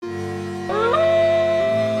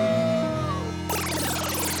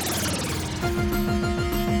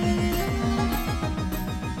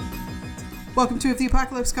Welcome to If the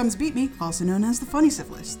Apocalypse Comes Beat Me, also known as the Funny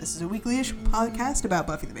Syphilis. This is a weekly-ish podcast about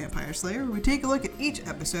Buffy the Vampire Slayer, where we take a look at each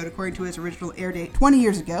episode according to its original air date 20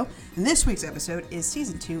 years ago, and this week's episode is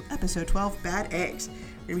Season 2, Episode 12, Bad Eggs. We're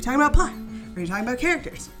going to be talking about plot, we're going to be talking about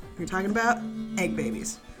characters, we're going to be talking about egg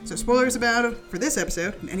babies. So spoilers about for this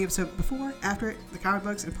episode, and any episode before, after it, the comic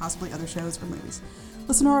books, and possibly other shows or movies.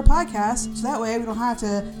 Listen to our podcast, so that way we don't have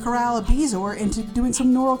to corral a Beezor into doing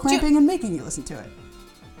some neural clamping and making you listen to it.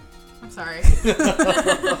 I'm sorry.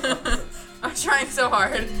 I'm trying so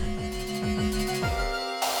hard.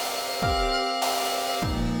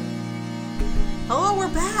 Hello,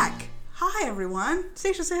 we're back. Hi, everyone.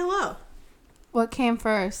 Stacia, say hello. What came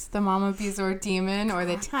first, the Mama Beezor demon or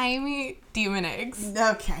the tiny demon eggs?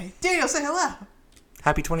 Okay. Daniel, say hello.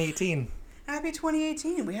 Happy 2018. Happy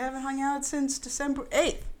 2018. We haven't hung out since December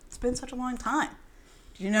 8th. It's been such a long time.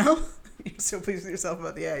 Did you know? You're so pleased with yourself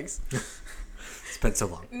about the eggs. It's been so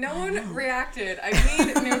long. No one reacted. I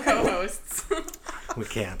need new co-hosts. We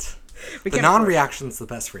can't. The non-reaction's the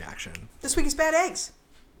best reaction. This week is Bad Eggs.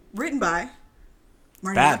 Written by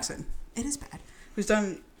Marty Noxon. It is bad. Who's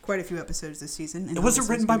done quite a few episodes this season. And it wasn't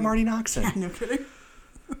written by Marty Noxon. Yeah, no kidding.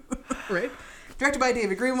 Right? Directed by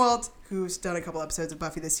David Greenwald, who's done a couple episodes of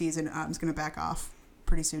Buffy this season. Is going to back off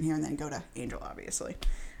pretty soon here and then go to Angel, obviously.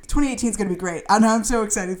 2018 is going to be great. I know, I'm so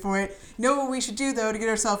excited for it. You know what we should do, though, to get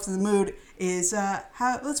ourselves in the mood is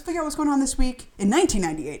let's figure out what's going on this week in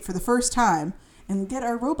 1998 for the first time and get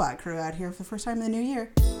our robot crew out here for the first time in the new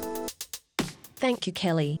year. Thank you,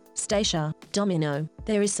 Kelly, Stacia, Domino.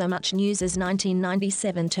 There is so much news as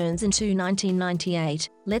 1997 turns into 1998.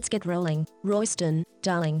 Let's get rolling. Royston,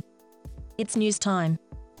 darling. It's news time.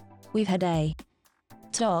 We've had a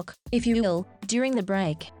talk, if you will, during the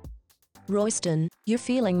break. Royston, you're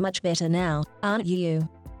feeling much better now, aren't you?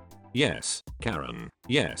 Yes, Karen,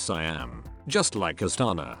 yes I am. Just like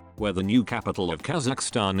Astana, where the new capital of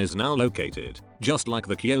Kazakhstan is now located, just like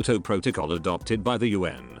the Kyoto Protocol adopted by the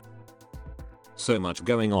UN. So much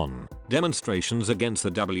going on. Demonstrations against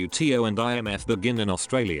the WTO and IMF begin in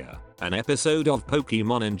Australia. An episode of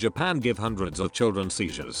Pokemon in Japan give hundreds of children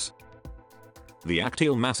seizures. The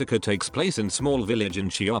Actil massacre takes place in small village in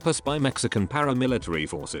Chiapas by Mexican paramilitary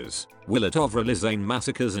forces. Willatovra-Lizane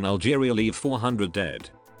massacres in Algeria leave 400 dead.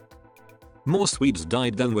 More Swedes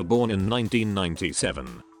died than were born in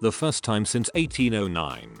 1997, the first time since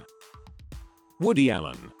 1809. Woody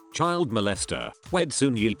Allen, child molester, wed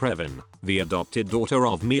Sunyi Previn, the adopted daughter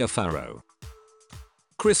of Mia Farrow.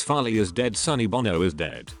 Chris Farley is dead. Sonny Bono is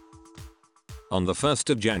dead. On the 1st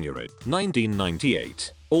of January,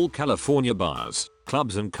 1998, all California bars,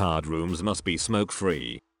 clubs and card rooms must be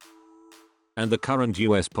smoke-free. And the current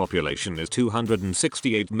US population is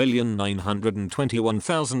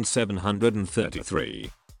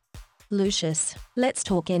 268,921,733. Lucius, let's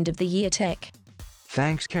talk end of the year tech.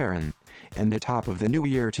 Thanks, Karen. And the top of the new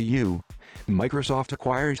year to you. Microsoft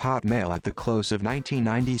acquires Hotmail at the close of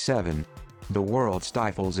 1997. The world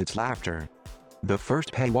stifles its laughter. The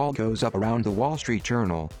first paywall goes up around the Wall Street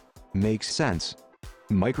Journal. Makes sense.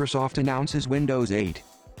 Microsoft announces Windows 8.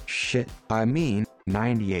 Shit, I mean,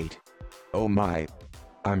 98. Oh my.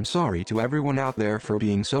 I'm sorry to everyone out there for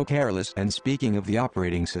being so careless. And speaking of the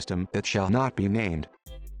operating system that shall not be named,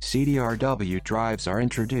 CDRW drives are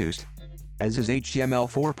introduced, as is HTML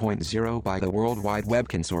 4.0 by the World Wide Web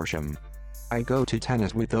Consortium. I go to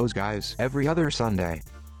tennis with those guys every other Sunday.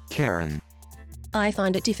 Karen. I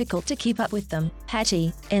find it difficult to keep up with them.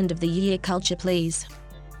 Hattie, end of the year culture please.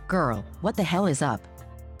 Girl, what the hell is up?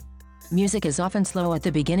 Music is often slow at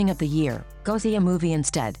the beginning of the year. Go see a movie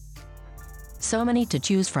instead. So many to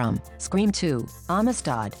choose from. Scream 2,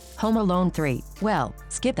 Amistad, Home Alone 3. Well,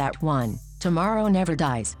 skip that one. Tomorrow Never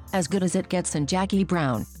Dies, As Good as It Gets, and Jackie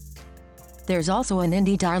Brown. There's also an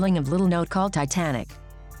indie darling of Little Note called Titanic.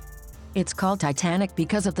 It's called Titanic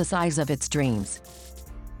because of the size of its dreams.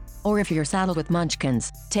 Or if you're saddled with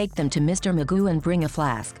munchkins, take them to Mr. Magoo and bring a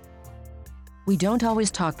flask. We don't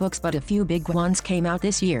always talk books, but a few big ones came out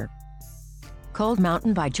this year. Cold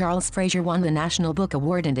Mountain by Charles Fraser won the National Book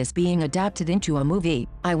Award and is being adapted into a movie.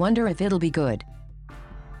 I wonder if it'll be good.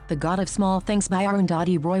 The God of Small Things by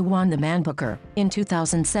Arundhati Roy won the Man Booker. In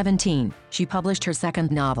 2017, she published her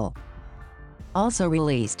second novel. Also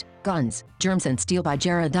released, Guns, Germs and Steel by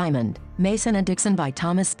Jared Diamond, Mason and Dixon by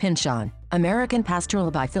Thomas Pynchon, American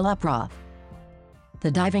Pastoral by Philip Roth. The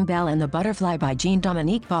Diving Bell and the Butterfly by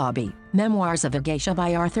Jean-Dominique Bobby, Memoirs of a Geisha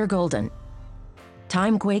by Arthur Golden.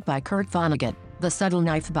 Timequake by Kurt Vonnegut, The Subtle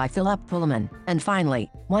Knife by Philip Pullman, and finally,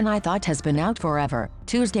 one I thought has been out forever,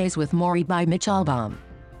 Tuesdays with Morrie by Mitch Albom.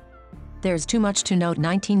 There's too much to note.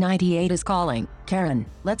 1998 is calling. Karen,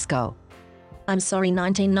 let's go. I'm sorry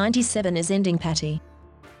 1997 is ending, Patty.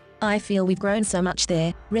 I feel we've grown so much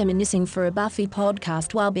there, reminiscing for a Buffy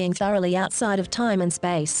podcast while being thoroughly outside of time and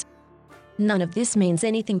space. None of this means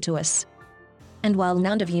anything to us. And while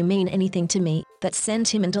none of you mean anything to me, that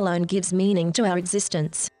sentiment alone gives meaning to our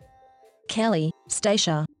existence. Kelly,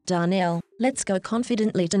 Stacia, Darnell, let's go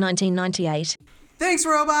confidently to 1998. Thanks,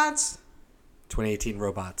 robots. 2018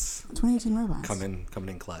 robots 2018 robots. coming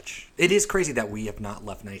in clutch. It is crazy that we have not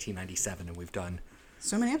left 1997 and we've done,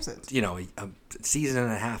 So many episodes. you know, a season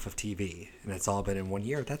and a half of TV, and it's all been in 1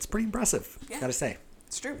 year. That's pretty impressive. Yeah. Gotta say.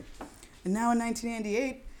 It's true. And now in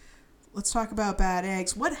 1998, let's talk about bad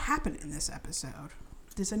eggs. What happened in this episode?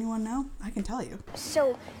 Does anyone know? I can tell you.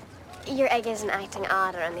 So, your egg isn't acting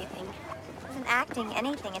odd or anything? It isn't acting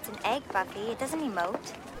anything. It's an egg, Buffy. It doesn't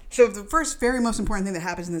emote. So the first very most important thing that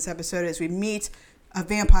happens in this episode is we meet a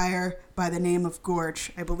vampire by the name of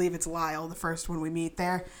Gorge. I believe it's Lyle, the first one we meet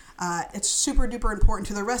there. It's super duper important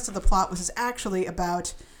to the rest of the plot, which is actually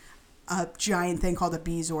about a giant thing called a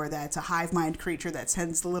Bezoar that's a hive mind creature that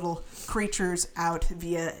sends the little creatures out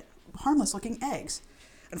via harmless looking eggs.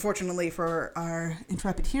 Unfortunately for our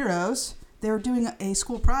intrepid heroes, they're doing a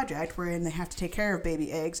school project wherein they have to take care of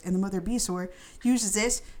baby eggs, and the mother Bezoar uses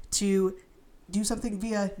this to do something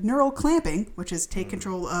via neural clamping, which is take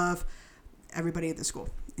control of everybody at the school,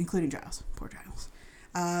 including Giles. Poor Giles.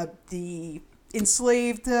 The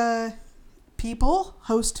enslaved people,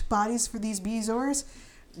 host bodies for these Bezoars,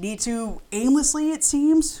 need to aimlessly, it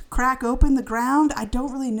seems, crack open the ground. I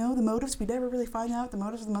don't really know the motives. We never really find out the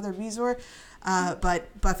motives of the mother Bezoar.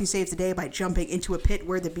 But Buffy saves the day by jumping into a pit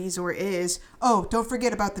where the Bezoar is. Oh, don't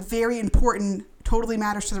forget about the very important, totally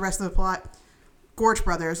matters to the rest of the plot, Gorge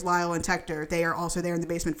brothers, Lyle and Tector. They are also there in the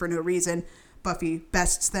basement for no reason. Buffy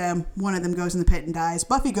bests them. One of them goes in the pit and dies.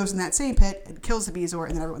 Buffy goes in that same pit and kills the Bezoar,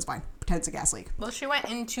 and then everyone's fine. Pretend it's a gas leak. Well, she went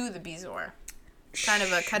into the Bezoar. Kind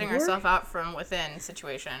of a cutting herself out from within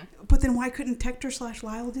situation. But then why couldn't Tector /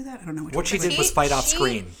 Lyle do that? I don't know. What she did was fight off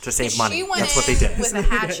screen to save money. That's what they did. With a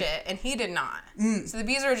hatchet, and he did not. So the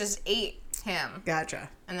Bezoar just ate him. Gotcha.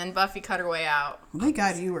 And then Buffy cut her way out. Well, thank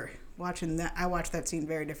God you were watching that. I watched that scene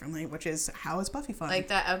very differently, which is, how is Buffy fun? Like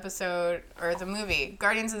that episode, or the movie,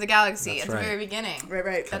 Guardians of the Galaxy, That's at right. the very beginning.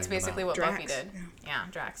 Right. That's basically what Drax. Buffy did. Yeah,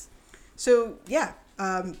 Drax. So, yeah.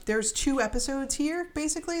 There's 2 episodes here,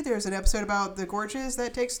 basically. There's an episode about the Gorges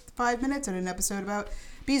that takes 5 minutes, and an episode about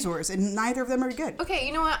Bezoars, and neither of them are good. Okay,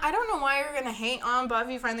 you know what? I don't know why you're going to hate on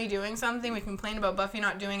Buffy finally doing something. We complain about Buffy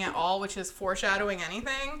not doing at all, which is foreshadowing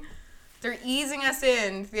anything. They're easing us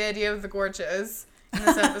in to the idea of the Gorges in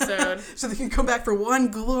this episode. So they can come back for one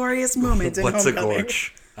glorious moment in What's a Homecoming.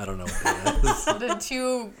 gorge? I don't know what that is. The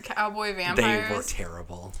 2 cowboy vampires. They were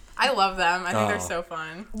terrible. I love them. I think they're so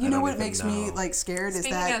fun. You know what makes me scared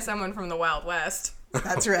Speaking is that as someone from the Wild West.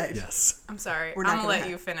 That's right. Yes. I'm sorry. We're I'm not going to gonna let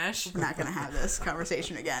you finish. We're not going to have this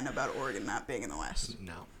conversation again about Oregon not being in the West.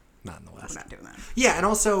 No, not in the West. We're not doing that. Yeah, and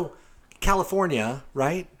also California,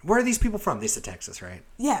 right? Where are these people from? They said Texas, right?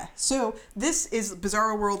 Yeah, so this is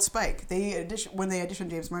Bizarro World Spike. When they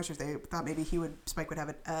auditioned James Marsters, they thought maybe Spike would have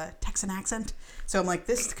a Texan accent. So I'm like,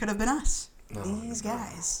 this could have been us. These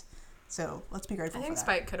guys. So let's be grateful I think for that.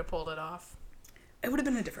 Spike could have pulled it off. It would have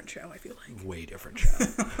been a different show, I feel like. Way different show.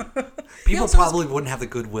 People probably wouldn't have the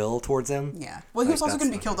goodwill towards him. Yeah. Well, he was also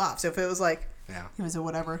going to be killed off. So if it was like, yeah, he was a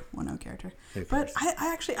whatever, one-note character. Who But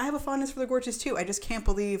cares? I have a fondness for the Gorges too. I just can't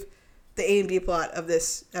believe the A and B plot of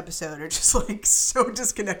this episode are just like so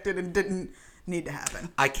disconnected and didn't need to happen.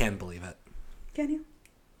 I can believe it. Can you?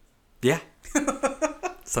 Yeah.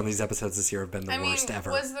 Some of these episodes this year have been the worst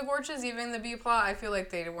ever. Was the Gorges even the B plot? I feel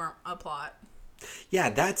like they weren't a plot. Yeah,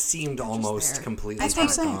 that seemed almost there. completely That's what I'm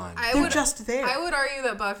saying. gone. They're just there. I would argue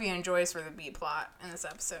that Buffy and Joyce were the B plot in this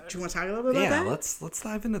episode. Do you want to talk a little bit about Yeah, that? let's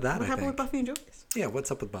dive into that. What I happened think. with Buffy and Joyce? Yeah,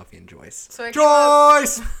 what's up with Buffy and Joyce? So I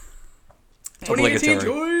Joyce! 2018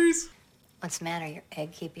 Obligatory. Joyce! What's the matter? Your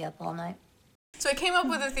egg keep you up all night? So I came up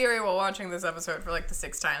with a theory while watching this episode for like the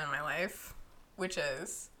 6th time in my life, which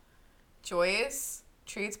is Joyce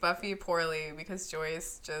treats Buffy poorly because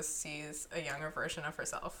Joyce just sees a younger version of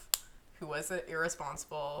herself who was an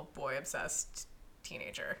irresponsible, boy-obsessed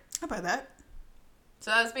teenager. How about that?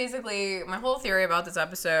 So that's basically my whole theory about this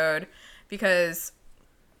episode, because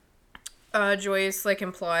Joyce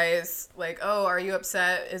implies oh, are you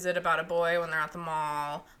upset? Is it about a boy when they're at the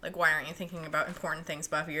mall? Why aren't you thinking about important things,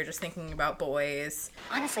 Buffy? You're just thinking about boys.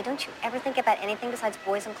 Honestly, don't you ever think about anything besides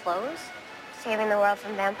boys and clothes? Saving the world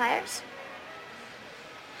from vampires?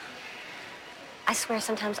 I swear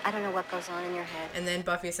sometimes I don't know what goes on in your head. And then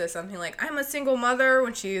Buffy says something like, I'm a single mother,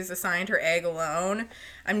 when she's assigned her egg alone.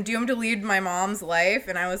 I'm doomed to lead my mom's life.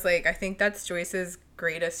 And I was like, I think that's Joyce's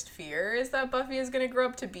greatest fear is that Buffy is going to grow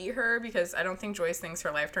up to be her, because I don't think Joyce thinks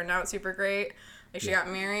her life turned out super great. Like, she got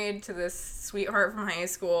married to this sweetheart from high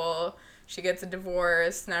school. She gets a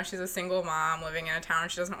divorce. Now she's a single mom living in a town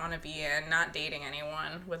she doesn't want to be in, not dating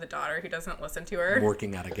anyone, with a daughter who doesn't listen to her.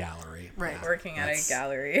 Working at a gallery. Right. Yeah, Working at a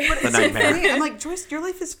gallery. The nightmare. I'm like, Joyce, your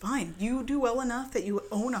life is fine. You do well enough that you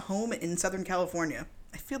own a home in Southern California.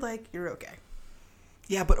 I feel like you're okay.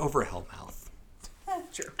 Yeah, but over a Hellmouth.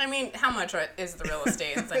 Sure. I mean, how much is the real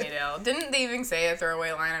estate in Sunnydale? Didn't they even say a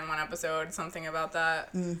throwaway line in one episode, something about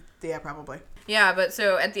that? Yeah, probably. Yeah, but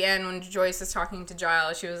so at the end, when Joyce is talking to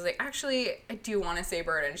Giles, she was like, actually, I do want to say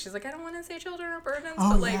burden. She's like, I don't want to say children or burdens,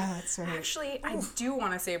 Oh, but like, yeah, that's right. actually, I do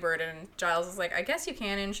want to say burden. And Giles is like, I guess you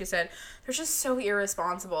can. And she said, they're just so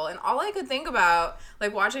irresponsible. And all I could think about,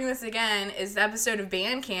 like, watching this again, is the episode of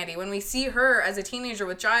Band Candy, when we see her as a teenager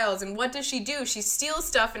with Giles, and what does she do? She steals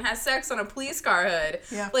stuff and has sex on a police car hood.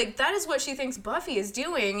 Yeah. Like, that is what she thinks Buffy is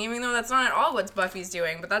doing, even though that's not at all what Buffy's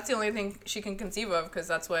doing. But that's the only thing she can conceive of, because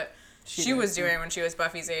that's what she was doing when she was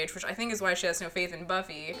Buffy's age, which I think is why she has no faith in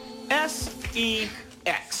Buffy.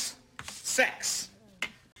 S-E-X. Sex.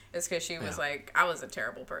 It's because she was like, I was a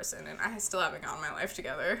terrible person, and I still haven't gotten my life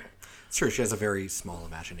together. It's true. She has a very small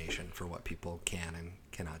imagination for what people can and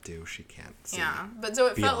cannot do. She can't see. Yeah, but so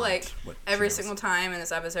it felt beyond like what every she knows. single time in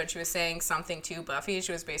this episode she was saying something to Buffy,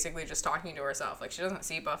 she was basically just talking to herself. Like, she doesn't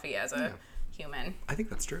see Buffy as a human. I think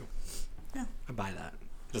that's true. Yeah. I buy that.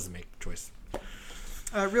 It doesn't make Joyce.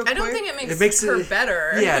 Real I don't quick, think it makes her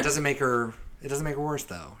better. Yeah, it doesn't make her worse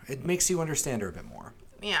though. It makes you understand her a bit more.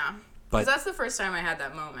 Yeah. But- Because that's the first time I had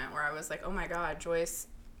that moment where I was like, oh my god, Joyce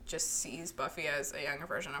just sees Buffy as a younger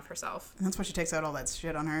version of herself. And that's why she takes out all that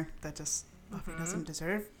shit on her that just Buffy doesn't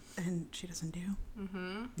deserve and she doesn't do.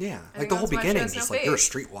 Yeah, I like think the whole that's why she beginning, has no just like you're a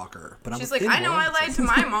faith. streetwalker. But She's I'm a like, thin I know I woman." lied to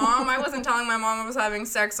my mom. I wasn't telling my mom I was having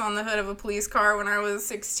sex on the hood of a police car when I was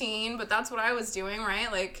 16, but that's what I was doing,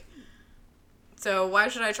 right? Like, so why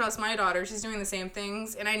should I trust my daughter? She's doing the same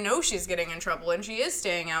things, and I know she's getting in trouble, and she is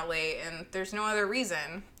staying out late, and there's no other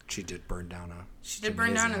reason. She did burn down a. She did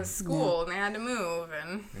burn down a school, and they had to move,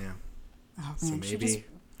 and Yeah. Oh, So man, she maybe- just,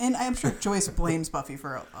 and I'm sure Joyce blames Buffy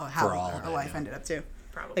for how For all her of it, life yeah. ended up too.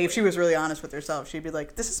 probably. Like if she was really honest with herself, she'd be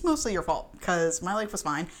like, "This is mostly your fault because my life was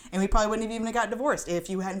fine, and we probably wouldn't have even got divorced if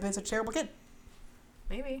you hadn't been such a terrible kid."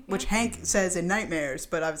 Maybe. Which Hank says in Nightmares,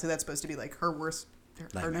 but obviously that's supposed to be like her worst, her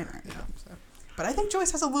Nightmare, nightmare. yeah. So. But I think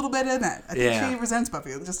Joyce has a little bit in that. I think Yeah. she resents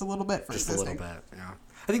Buffy just a little bit for Just a little existing. bit, yeah.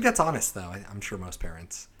 I think that's honest, though. I'm sure most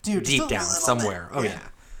parents, Dude, just deep a down little somewhere, bit. oh Yeah. yeah,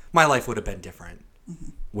 my life would have been different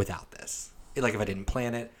without this. Like if I didn't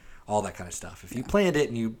plan it, all that kind of stuff. If you planned it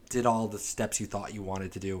and you did all the steps you thought you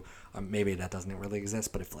wanted to do, maybe that doesn't really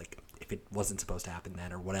exist. But if it wasn't supposed to happen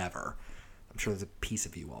then or whatever, I'm sure there's a piece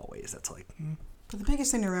of you always that's like, But the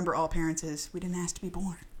biggest thing to remember, all parents, is we didn't ask to be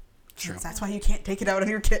born. True. That's why you can't take it out on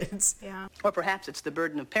your kids. Yeah. Or perhaps it's the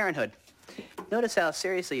burden of parenthood. Notice how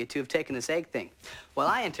seriously you two have taken this egg thing. While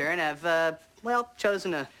I, in turn, have,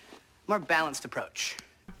 chosen a more balanced approach.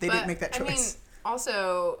 They didn't make that choice. I mean,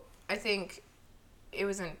 also, I think it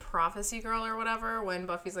was in Prophecy Girl or whatever when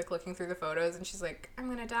Buffy's like looking through the photos and she's like, I'm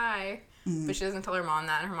gonna die. But she doesn't tell her mom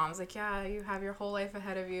that, and her mom's like, yeah, you have your whole life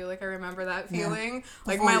ahead of you. Like, I remember that feeling.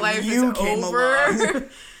 Like, Before my life you is came over. along.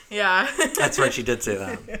 Yeah. that's right, she did say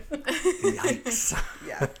that. Yikes.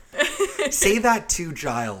 Yeah. Say that to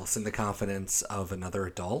Giles in the confidence of another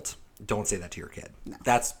adult. Don't say that to your kid. No.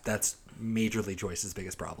 That's majorly Joyce's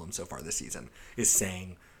biggest problem so far this season, is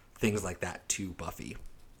saying things like that to Buffy.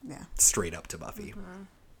 Yeah. Straight up to Buffy.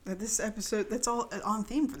 This episode, that's all on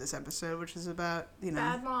theme for this episode, which is about,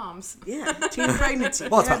 Bad moms. yeah, teen pregnancy.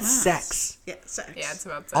 Well, it's bad about moms. sex. Yeah, sex. Yeah, it's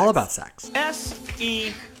about sex. All about sex.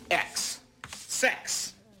 S-E-X.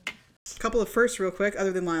 Sex. Couple of firsts real quick,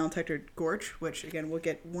 other than Lyle and Tector Gorge, which, again, we'll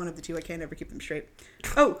get one of the two. I can't ever keep them straight.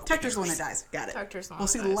 Oh, Tector's the one that dies. Got it. Tector's the one We'll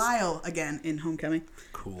that see dies. Lyle again in Homecoming.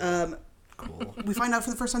 Cool. Cool. We find out for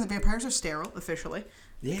the first time that vampires are sterile, officially,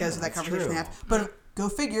 Yeah, because of that that's conversation true. they have. But go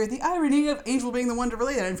figure, the irony of Angel being the one to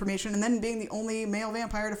relay that information and then being the only male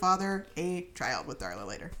vampire to father a child with Darla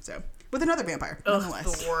later. So, with another vampire, Ugh,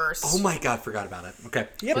 nonetheless. the worst. Oh my god, forgot about it. Okay.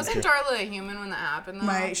 Yep. Wasn't Darla a human when that happened,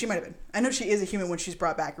 though? She might have been. I know she is a human when she's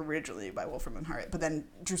brought back originally by Wolfram and Hart, but then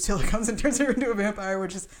Drusilla comes and turns her into a vampire,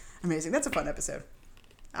 which is amazing. That's a fun episode.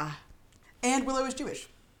 And Willow is Jewish.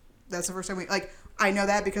 That's the first time I know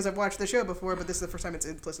that because I've watched the show before, but this is the first time it's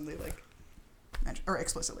implicitly mentioned, or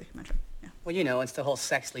explicitly mentioned. Yeah. Well, it's the whole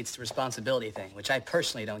sex leads to responsibility thing, which I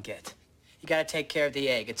personally don't get. You gotta take care of the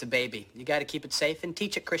egg. It's a baby. You gotta keep it safe and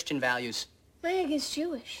teach it Christian values. My egg is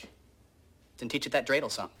Jewish. Then teach it that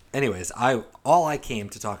dreidel song. Anyways, all I came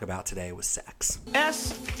to talk about today was sex.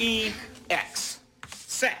 S-E-X.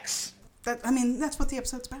 sex. That's what the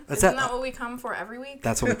episode's about. Isn't that what we come for every week?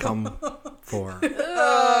 That's what we come for.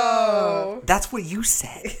 Oh. That's what you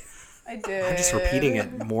said. I did. I'm just repeating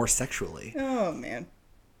it more sexually. Oh, man.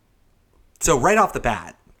 So right off the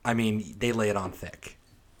bat, I mean, they lay it on thick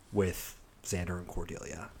with Xander and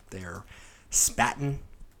Cordelia. They're spatting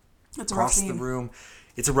across the room.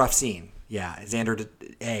 It's a rough scene. Yeah, Xander,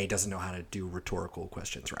 doesn't know how to do rhetorical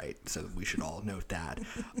questions right, so we should all note that.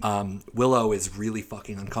 Willow is really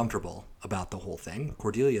fucking uncomfortable about the whole thing.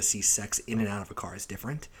 Cordelia sees sex in and out of a car as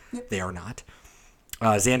different. Yep. They are not.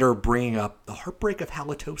 Xander bringing up the heartbreak of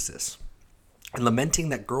halitosis and lamenting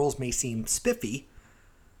that girls may seem spiffy,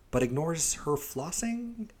 but ignores her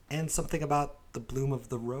flossing and something about the bloom of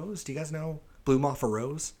the rose. Do you guys know bloom off a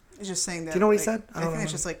rose? He's just saying that. Do you know what he said? I think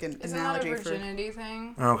it's just like an analogy for... Isn't that a virginity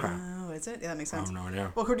thing? Okay. Oh, is it? Yeah, that makes sense. I have no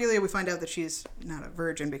idea. Well, Cordelia, we find out that she's not a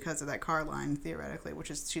virgin because of that car line, theoretically,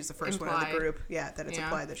 which is she's the first one in the group. Yeah, that it's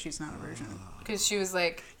implied that she's not a virgin. Because she was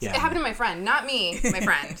like, it happened to my friend, not me, my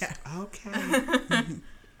friend. Okay.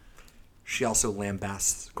 She also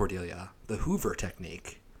lambasts Cordelia, the Hoover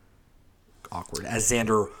technique. Awkward. As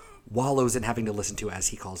Xander wallows in having to listen to, as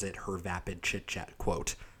he calls it, her vapid chit-chat,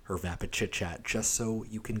 quote, her vapid chit-chat, just so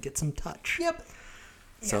you can get some touch. Yep.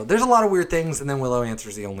 So there's a lot of weird things, and then Willow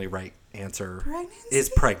answers the only right answer is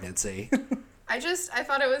pregnancy. I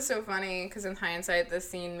thought it was so funny, because in hindsight, this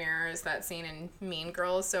scene mirrors that scene in Mean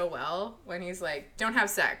Girls so well, when he's like, don't have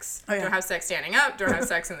sex. Oh, yeah. Don't have sex standing up. Don't have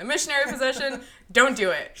sex in the missionary position. Don't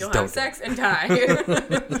do it. You'll have sex and die.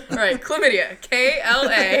 All right, chlamydia.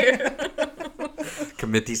 KLA.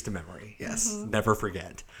 Commit these to memory. Yes. Mm-hmm. Never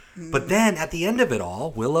forget. Mm-hmm. But then, at the end of it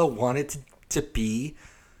all, Willow wanted to be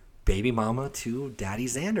baby mama to Daddy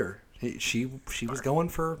Xander. She was going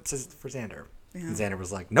for Xander. Yeah. And Xander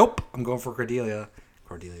was like, nope, I'm going for Cordelia.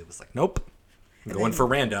 Cordelia was like, nope, I'm going for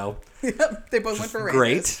Rando. Yep, they both went for Rando.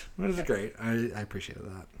 Great. It was great. I appreciated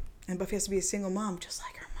that. And Buffy has to be a single mom, just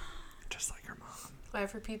like her mom. Just like her mom.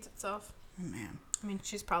 Life repeats itself. Oh, man. I mean,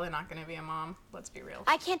 she's probably not going to be a mom. Let's be real.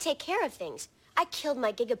 I can't take care of things. I killed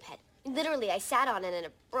my gigapet. Literally, I sat on it and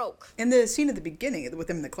it broke. And the scene at the beginning with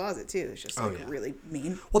him in the closet, too, is just really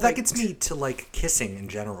mean. Well, that gets me to like kissing in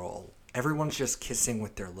general. Everyone's just kissing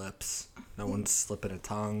with their lips. No one's slipping a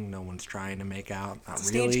tongue. No one's trying to make out. Not it's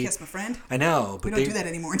a really. Stage kiss, my friend. I know, but we don't do that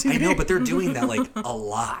anymore. TV. I know, but they're doing that like a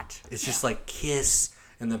lot. It's just like kiss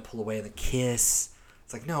and then pull away the kiss.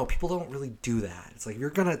 It's like no, people don't really do that. It's like if you're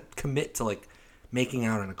gonna commit to like making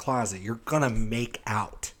out in a closet, you're gonna make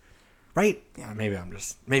out, right? Yeah. Maybe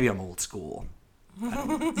I'm old school. I don't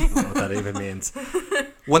know what that even means.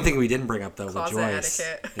 One thing we didn't bring up, though, closet with Joyce.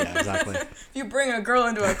 Etiquette. Yeah, exactly. If you bring a girl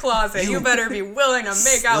into a closet, you better be willing to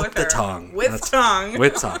make out with her. Tongue. With tongue.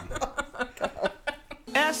 With tongue.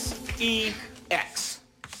 S-E-X.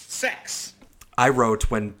 Sex. I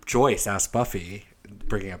wrote when Joyce asked Buffy,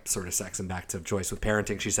 bringing up sort of sex and back to Joyce with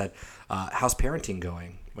parenting, she said, how's parenting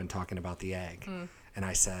going when talking about the egg? And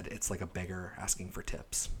I said, it's like a beggar asking for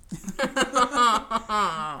tips.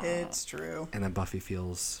 It's true. And then Buffy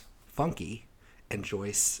feels funky, and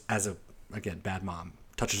Joyce, as a, again, bad mom,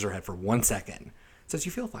 touches her head for 1 second, says,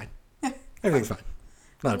 you feel fine. Everything's fine.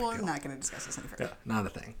 Not a big deal. We're not going to discuss this any further. Yeah, not a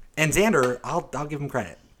thing. And Xander, I'll give him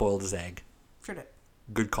credit. Boiled his egg. Sure did.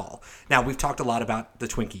 Good call. Now, we've talked a lot about the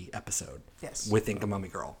Twinkie episode. Yes. With Inca Mummy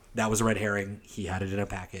Girl. That was a red herring. He had it in a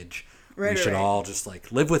package. Right, we should all just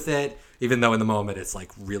like live with it, even though in the moment it's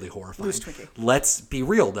like really horrifying. Loose Twinkie. Let's be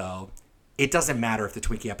real though. It doesn't matter if the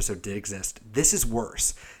Twinkie episode did exist. This is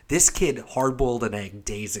worse. This kid hard-boiled an egg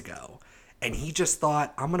days ago, and he just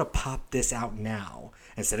thought, I'm going to pop this out now.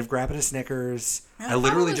 Instead of grabbing a Snickers, I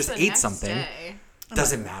literally just ate something. Day.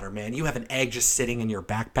 Doesn't matter, man. You have an egg just sitting in your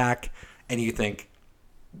backpack, and you think,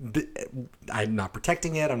 I'm not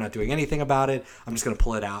protecting it. I'm not doing anything about it. I'm just going to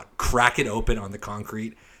pull it out, crack it open on the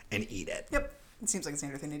concrete, and eat it. Yep. It seems like a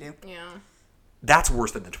standard thing to do. Yeah. That's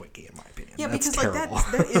worse than the Twinkie, in my opinion. Yeah, that's because terrible.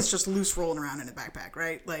 like that is just loose rolling around in a backpack,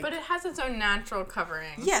 right? Like, but it has its own natural covering.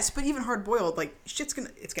 Yes, but even hard boiled, like it's gonna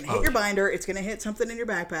hit your binder, it's gonna hit something in your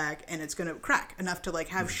backpack, and it's gonna crack enough to like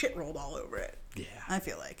have shit rolled all over it. Yeah. I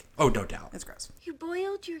feel like. Oh, no doubt. It's gross. You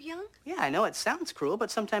boiled your young? Yeah, I know it sounds cruel, but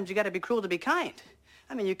sometimes you gotta be cruel to be kind.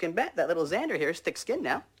 I mean, you can bet that little Xander here is thick skinned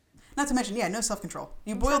now. Not to mention, no self-control.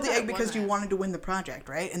 You boiled the egg because you wanted to win the project,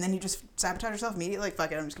 right? And then you just sabotage yourself immediately. Like,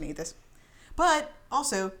 fuck it, I'm just going to eat this. But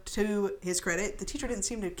also, to his credit, the teacher didn't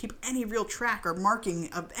seem to keep any real track or marking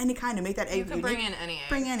of any kind to make that egg unique. You can bring in any egg.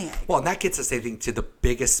 Bring any egg. Well, and that gets us, I think, to the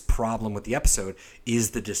biggest problem with the episode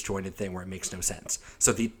is the disjointed thing where it makes no sense.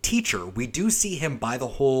 So the teacher, we do see him by the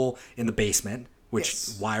hole in the basement, Which,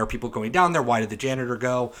 Yes. why are people going down there? Why did the janitor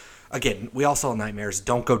go? Again, we all saw nightmares.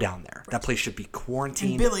 Don't go down there. That place should be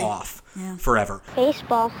quarantined Billy. off Yeah. forever.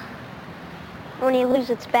 Baseball. When you lose,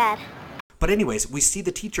 it's bad. But anyways, we see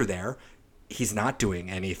the teacher there. He's not doing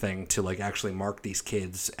anything to like actually mark these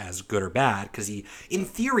kids as good or bad because he, in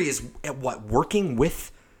theory, is working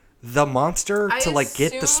with the monster I to like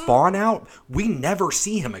get the assume- spawn out. We never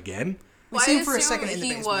see him again. We Well, see I him for a assume second in the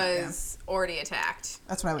he basement. was already attacked.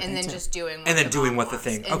 That's what I would And think, then too. just doing what And then the doing mom what the wants.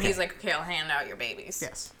 thing- And okay. he's like, okay, I'll hand out your babies.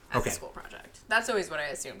 Yes. As Okay. a school project. That's always what I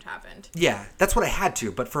assumed happened. Yeah, that's what I had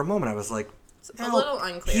to. But for a moment, I was like, It's a little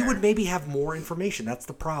unclear. he would maybe have more information. That's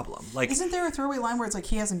the problem. Like, Isn't there a throwaway line where it's like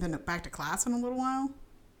he hasn't been back to class in a little while?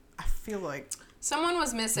 I feel like Someone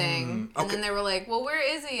was missing, and okay. then they were like, well, where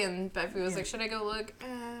is he? And Buffy was like, should I go look?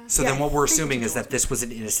 so Yeah, then what we're I think assuming you is do. that this was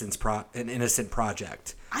an innocent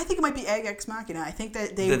project. I think it might be Egg Ex Machina. I think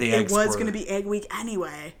that The it eggs was were- going to be Egg Week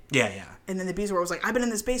anyway. Yeah, yeah. And then the Bezoar was like, I've been in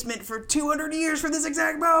this basement for 200 years for this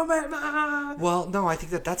exact moment. Ah. Well, no, I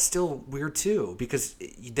think that that's still weird too because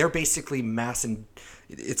they're basically massing.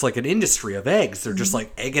 It's like an industry of eggs. They're just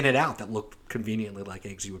like egging it out that look conveniently like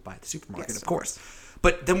eggs you would buy at the supermarket, Yes, of course.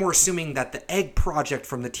 But then we're assuming that the egg project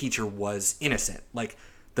from the teacher was innocent, like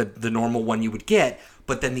the normal one you would get.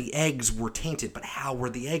 But then the eggs were tainted. But how were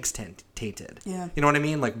the eggs tainted? Yeah. You know what I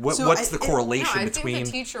mean? Like So what's the correlation No, I between think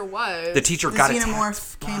the teacher was. the teacher The got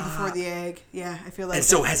xenomorph attacked? came before the egg. Yeah, I feel like. And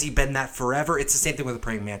so has he been that forever? It's the same thing with the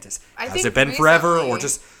praying mantis. I Has think it been forever or recently-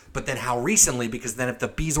 just? But then how recently? Because then if the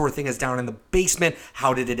Bezoar thing is down in the basement,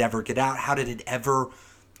 how did it ever get out? How did it ever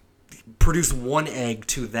produce one egg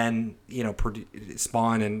to then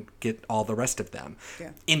spawn and get all the rest of them?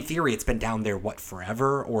 Yeah. In theory, it's been down there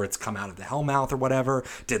forever, or it's come out of the Hellmouth or whatever.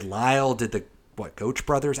 Did the Gorge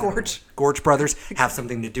brothers? I don't know. Gorge brothers have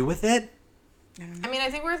something to do with it? I mean, I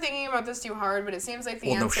think we're thinking about this too hard, but it seems like the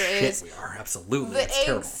Well, no answer shit, is we are absolutely. the It's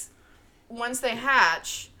eggs, terrible. once they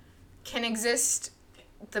hatch, can exist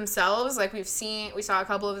themselves. Like we saw a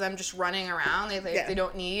couple of them just running around. They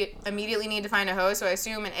don't immediately need to find a host. So I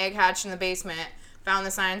assume an egg hatched in the basement, found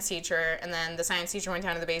the science teacher, and then the science teacher went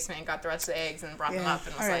down to the basement and got the rest of the eggs and brought them up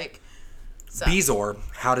and was like. So. Bezoar,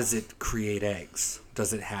 how does it create eggs?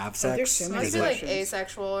 Does it have sex? there's so many Must Is be it- like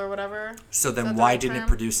asexual or whatever. So Is then that the why right didn't it term?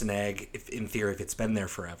 produce an egg, if in theory, if it's been there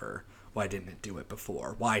forever? Why didn't it do it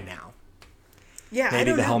before? Why now? Yeah, I Maybe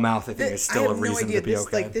don't the know. Hellmouth, I think, is still I have a reason no idea. to be this,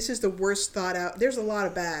 okay. Like, this is the worst thought out. There's a lot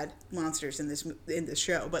of bad monsters in this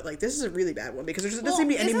show, but like this is a really bad one because there doesn't seem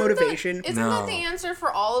to be any isn't motivation. Isn't that the answer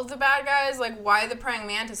for all of the bad guys? Like, why the praying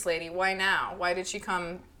mantis lady? Why now? Why did she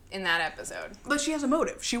come in that episode? But she has a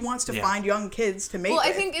motive. She wants to find young kids to make. Well, I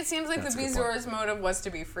it. think it seems like That's the a good point. Bezoar's motive was to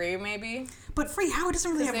be free, maybe. But Free How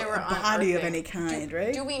doesn't really have Because a they were body of unearthing. any kind,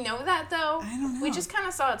 right? Do we know that though? I don't know. We just kind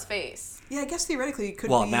of saw its face. Yeah, I guess theoretically it could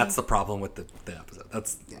Well, be. and that's the problem with the episode.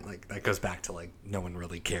 That's like that goes back to like no one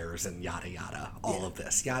really cares and yada yada. All of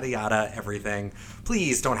this yada yada everything.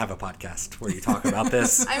 Please don't have a podcast where you talk about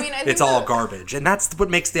this. I mean, I think it's all the- garbage, and that's what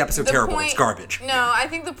makes the episode The terrible. point- It's garbage. No, I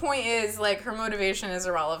think the point is like her motivation is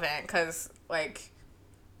irrelevant because like.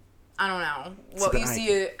 I don't know. What then you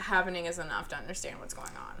see happening is enough to understand what's going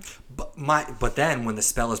on. But then when the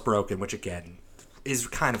spell is broken, which again is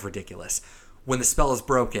kind of ridiculous, when the spell is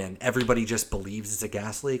broken, everybody just believes it's a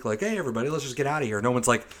gas leak. Like, hey, everybody, let's just get out of here. No one's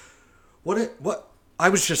like, what? I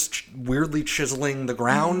was just weirdly chiseling the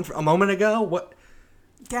ground a moment ago. What?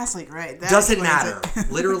 gas leak, right? That Doesn't explains matter.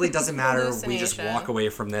 it. Literally doesn't matter. We just Hallucination. walk away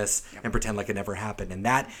from this and pretend like it never happened. And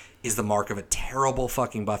that is the mark of a terrible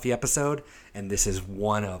fucking Buffy episode. And this is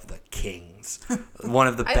one of the kings. One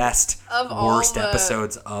of the best, of all worst the-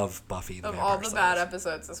 episodes of Buffy the Of Vampire all the bad Slayer.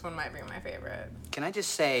 episodes, this one might be my favorite. Can I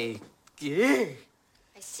just say, yeah?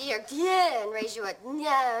 I see your yeah and raise you a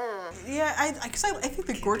yeah. Yeah, I think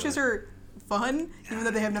the Gorges are fun, even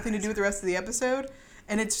though they have nothing to do with the rest of the episode.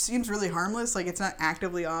 And it seems really harmless. Like, it's not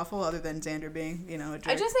actively awful, other than Xander being, a jerk.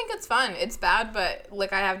 I just think it's fun. It's bad, but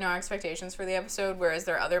like I have no expectations for the episode. Whereas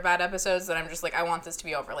there are other bad episodes that I'm just like, I want this to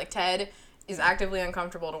be over. Like Ted is actively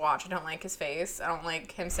uncomfortable to watch. I don't like his face. I don't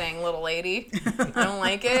like him saying "little lady." I don't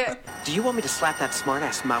like it. Do you want me to slap that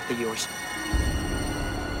smart-ass mouth of yours?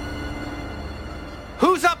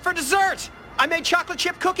 Who's up for dessert? I made chocolate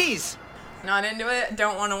chip cookies. Not into it.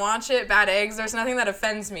 Don't want to watch it. Bad eggs. There's nothing that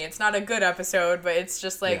offends me. It's not a good episode, but it's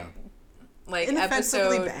just like,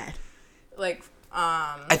 Inoffensively episode bad. like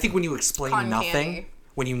I think when you explain Cotton nothing, candy.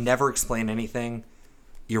 when you never explain anything,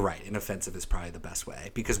 you're right. Inoffensive is probably the best way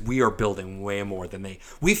because we are building way more than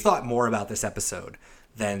we thought more about this episode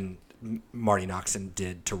than Marty Noxon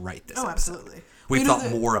did to write this Oh, episode. absolutely. We You know,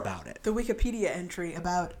 thought more about it. The Wikipedia entry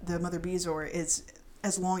about the Mother Bezoar is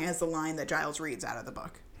as long as the line that Giles reads out of the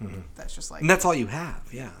book. That's just like... And that's all you have,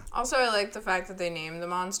 yeah. Also, I like the fact that they named the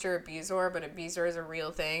monster Bezoar, but a Bezoar is a real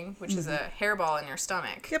thing, which is a hairball in your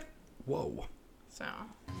stomach. Yep. Whoa. So.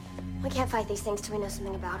 We can't fight these things till we know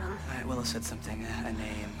something about them. All right, Willow said something, a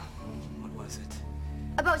name. What was it?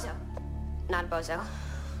 A bozo. Not a bozo.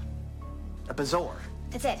 A Bezoar.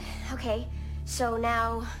 That's it. Okay. So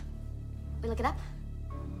now we look it up.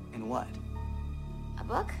 In what? A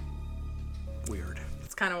book? Weird.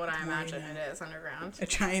 It's kind of what I imagine it is underground. A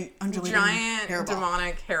giant undulating hairball.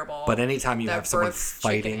 Demonic hairball. But anytime you that have someone births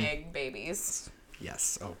fighting... chicken egg babies.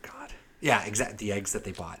 Yes. Oh, God. Yeah, exactly. The eggs that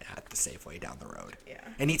they bought at the Safeway down the road. Yeah.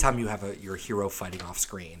 Anytime you have your hero fighting off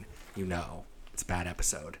screen, you know it's a bad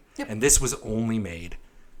episode. Yep. And this was only made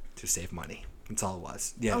to save money. That's all it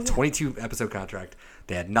was. Yeah, 22 episode contract.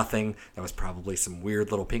 They had nothing. That was probably some weird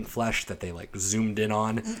little pink flesh that they like zoomed in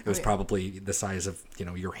on. It was probably the size of,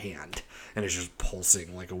 your hand. And it's just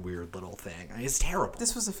pulsing like a weird little thing. It's terrible.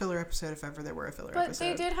 This was a filler episode if ever there were a filler But episode.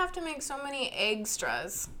 they did have to make so many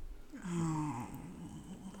extras. Oh.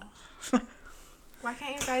 Why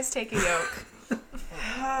can't you guys take a yolk?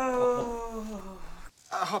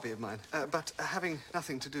 A hobby of mine, but having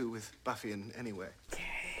nothing to do with Buffy in any way.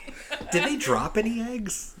 Did they drop any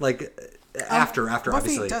eggs? Like, after Buffy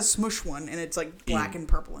obviously... does smush one, and it's like black and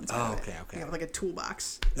purple inside of it. Okay. Yeah, like a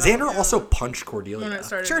toolbox. Xander also punched Cordelia. When it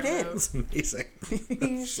started Sure to did. move. It's amazing.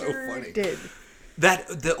 It's so funny. Did.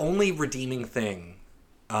 The only redeeming thing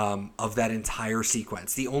of that entire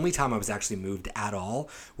sequence, the only time I was actually moved at all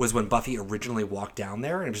was when Buffy originally walked down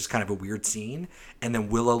there, and it was just kind of a weird scene, and then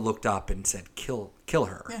Willow looked up and said, kill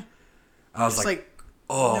her. Yeah. I was Just like, like,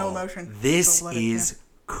 oh, no emotion. this Cold-blooded, is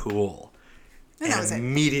cool. And that was it.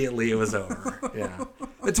 Immediately it was over. Yeah.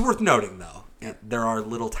 It's worth noting, though. There are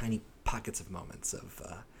little tiny pockets of moments of...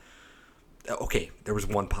 okay, there was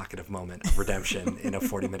one pocket of moment of redemption in a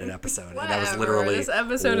 40-minute episode, and that was literally This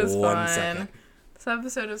episode is 1 fun. second. This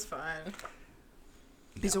episode is fun.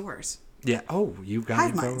 These are worse. Yeah. Oh, you got Hive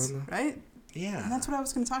it going minds, on. right? Yeah. And that's what I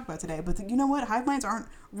was going to talk about today. But you know what? Hive minds aren't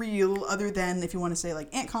real other than if you want to say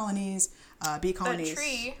like ant colonies, bee colonies.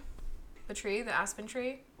 The tree, the aspen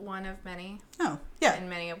tree, one of many. Oh, yeah. And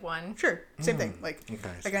many of one. Sure. Same thing. Like, Okay.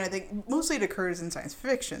 that kind of thing. Mostly it occurs in science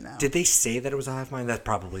fiction now. Did they say that it was a hive mind? That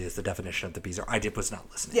probably is the definition of the bees. I was not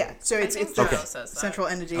listening. Yeah. So it's think the Joe says that. central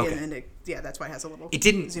entity, Okay. and it, that's why it has a little. It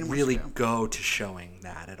didn't xenomorph really show. go to showing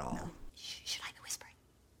that at all. No. Should I be whispering?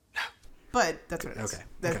 But that's what it is. Okay.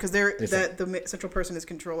 Because Okay. the central person is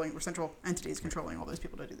controlling, or central entity is controlling all those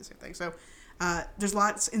people to do the same thing. So there's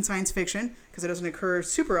lots in science fiction because it doesn't occur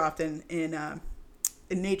super often in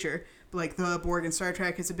nature. Like the Borg in Star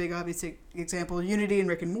Trek is a big obvious example. Unity in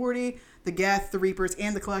Rick and Morty, the Geth, the Reapers,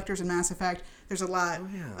 and the Collectors in Mass Effect. There's a lot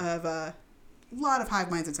of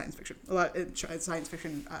hive minds in science fiction. A lot in science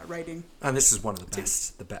fiction writing. And this is one of the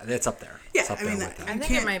best. It's up there. Yeah, It's up I mean, there with that. I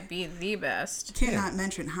think it might be the best. Cannot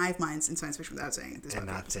mention hive minds in science fiction without saying this. And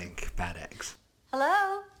not think bad eggs.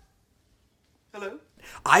 Hello? Hello?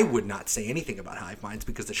 I would not say anything about hive minds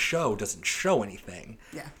because the show doesn't show anything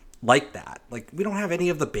Yeah. like that. Like, we don't have any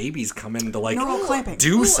of the babies come in to like Neural clamping.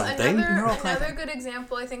 do something. Another good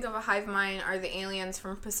example I think of a hive mind are the aliens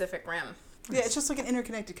from Pacific Rim. Yeah, it's just like an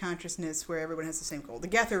interconnected consciousness where everyone has the same goal. The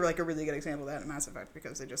Geth are like a really good example of that in Mass Effect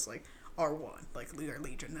because they just like are one, like we are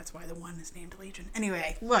Legion. That's why the one is named Legion.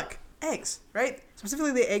 Anyway, look, eggs, right?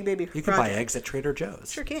 Specifically the egg baby. You can buy eggs at Trader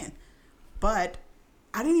Joe's. Sure can, but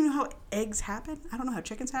I didn't even know how eggs happen. I don't know how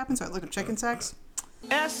chickens happen, so I looked at chicken sex.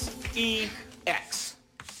 S-E-X.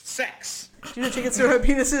 Sex. Do you know chickens don't have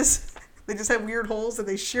penises? They just have weird holes that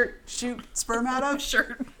they shoot sperm out of.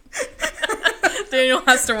 Sure. Daniel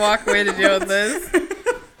has to walk away to deal with this.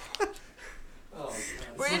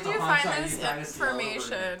 Where did you find this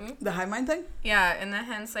information? The hive mind thing? Yeah, in the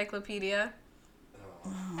Hencyclopedia.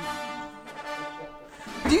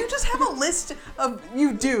 Do you just have a list of...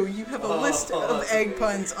 You do. You have a list of egg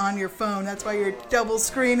puns on your phone. That's why you're double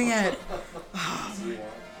screening it.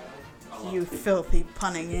 Oh, you filthy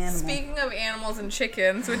punning animal. Speaking of animals and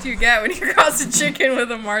chickens, what do you get when you cross a chicken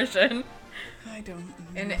with a Martian? I don't know.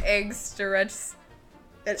 An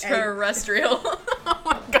terrestrial. Oh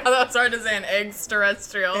my god, that's hard to say. An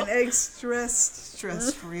terrestrial. An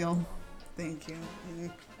terrestrial. Thank you.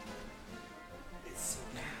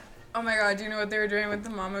 Oh my god, do you know what they were doing with the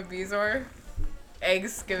Mama Bezoar?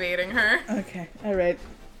 Excavating her. Okay, alright.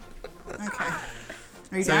 Okay.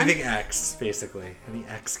 Are you So done? anything X, basically. Any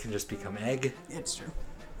X can just become egg. It's true.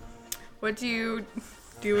 What do you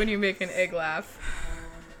do when you make an egg laugh?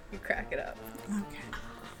 You crack it up.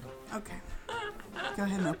 Okay. Go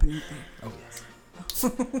ahead and open your egg. Oh, yes.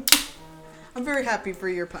 I'm very happy for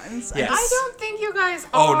your puns. Yes. I don't think you guys are.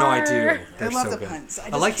 Oh no, I do. They're love so the good. puns. I I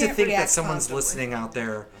just like to can't think that react someone's positively. listening out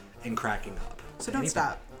there and cracking up. So don't Anybody.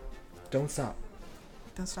 stop. Don't stop.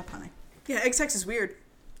 Don't stop punning. Yeah, egg sex is weird.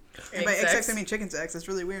 And Egg by egg sex? sex, I mean chicken sex. It's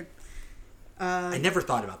really weird. I never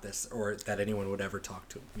thought about this or that anyone would ever talk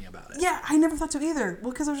to me about it. Yeah, I never thought so either.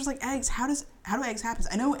 Well, because I was just like, eggs. How do eggs happen?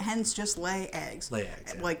 I know hens just lay eggs. Lay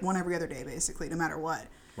eggs, yeah. Like one every other day, basically, no matter what.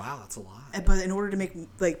 Wow, that's a lot. But in order to make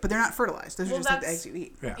but they're not fertilized. Those are Well, just like the that's- eggs you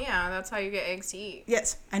eat. Yeah. Yeah, that's how you get eggs to eat.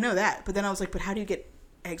 Yes, I know that. But then I was like, but how do you get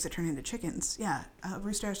eggs that turn into chickens? Yeah, a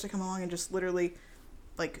rooster has to come along and just literally,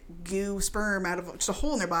 like, goo sperm out of just a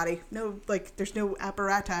hole in their body. No, like, there's no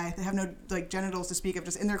apparati. They have no like genitals to speak of.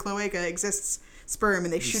 Just in their cloaca exists sperm,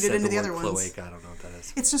 and they You shoot said it into the word other ones. cloaca. I don't know what that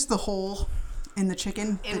is. It's just the hole in the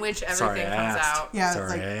chicken. In which Sorry, everything I comes asked. out. Yeah, Sorry,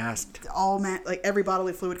 like I asked. like every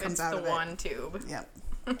bodily fluid comes It's out the of it. one tube. Yep.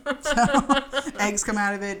 So eggs come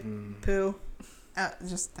out of it. Poo. Yep.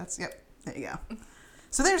 There you go.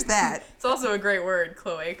 So there's that. It's also a great word,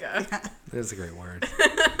 cloaca. It is a great word.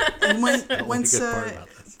 And The once only good part about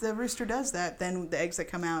this. the rooster does that, then the eggs that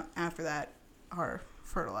come out after that are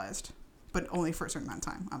fertilized, but only for a certain amount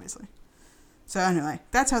of time, obviously. So anyway,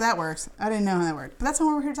 that's how that works. I didn't know how that worked, but that's not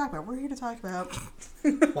what we're here to talk about. We're here to talk about.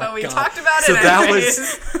 But we God. talked about So it that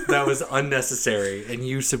anyways. that was unnecessary, and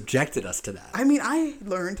you subjected us to that. I mean, I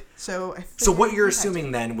learned, so I So what figured you're I had to.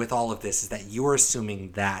 assuming then with all of this is that you're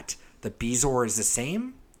assuming that the Bezoar is the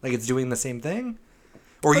same, like it's doing the same thing,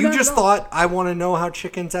 or you not just at all. thought I want to know how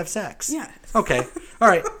chickens have sex. Yeah. Okay. All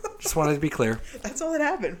right. Just wanted to be clear. That's all that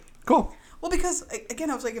happened. Cool. Well, because again,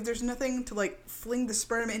 I was like, if there's nothing to like fling the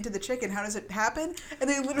sperm into the chicken, how does it happen? And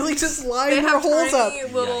they literally just line They their have holes up,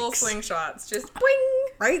 tiny little Yikes. slingshots. Just boing.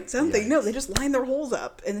 right? Something. No, Yikes. they just line their holes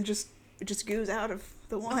up, and it just goes out of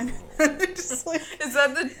the one. Just like, Is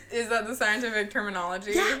that the scientific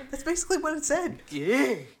terminology? yeah, that's basically what it said.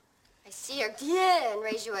 I see your yeah and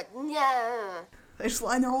raise you a yeah. They just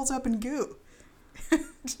line their holes up in goo.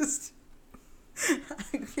 Just.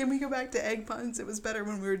 Can we go back to egg puns? It was better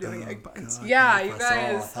when we were doing egg puns. God. Yeah, Help you us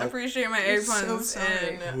guys all. appreciate my egg so puns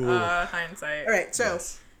sorry. in hindsight. All right, so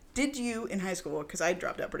Yes. did you in high school? Because I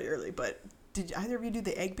dropped out pretty early, but did either of you do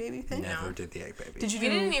the egg baby thing? Never did the egg baby. Did you We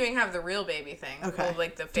do? didn't even have the real baby thing. Okay. Well,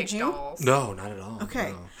 like the fake Did you? dolls. No, not at all.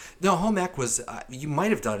 Okay. No, home ec was. You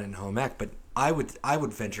might have done it in home ec, but I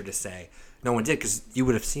would venture to say no one did because you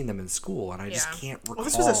would have seen them in school, and I just Yeah. can't recall. Well,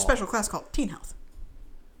 this was a special class called Teen Health.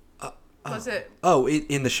 Was it Oh,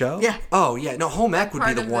 in the show? Yeah. Oh, yeah. No, home ec would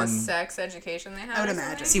part be the of one. the sex education they had? I would or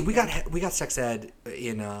imagine. See, something? we got sex ed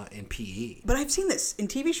in PE. But I've seen this in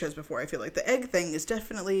TV shows before. I feel like the egg thing is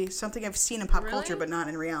definitely something I've seen in pop Really? culture, but not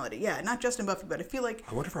in reality. Yeah, not just in Buffy, but I feel like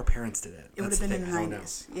I wonder if our parents did it. it would That's have been the in the thing, I don't know.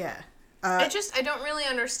 90s. Yeah. I don't really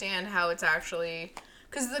understand how it's actually.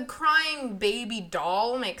 Because the crying baby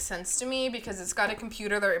doll makes sense to me because it's got a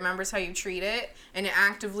computer that remembers how you treat it and it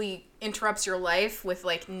actively interrupts your life with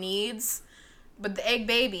like needs. But the egg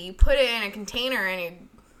baby, you put it in a container and you.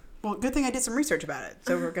 Well, good thing I did some research about it,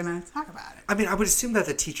 so we're gonna talk about it. I mean, I would assume that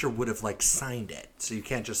the teacher would have like signed it, so you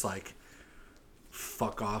can't just like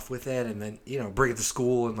fuck off with it and then bring it to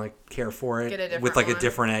school and like care for it Get a different with like a one.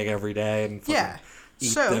 different egg every day and fucking Yeah. eat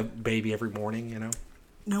So- the baby every morning.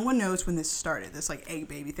 No one knows when this started, this like egg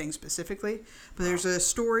baby thing specifically, but there's a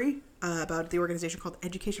story about the organization called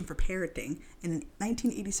Education for Parenting in an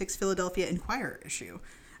 1986 Philadelphia Inquirer issue,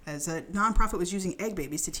 as a nonprofit was using egg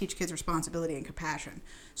babies to teach kids responsibility and compassion.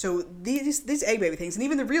 So these egg baby things, and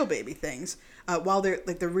even the real baby things, while they're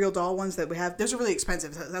like the real doll ones that we have, those are really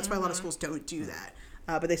expensive. That's why a lot of schools don't do that.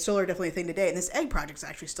 But they still are definitely a thing today, and this egg project is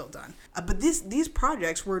actually still done. But these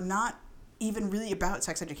projects were not even really about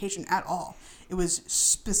sex education at all. It was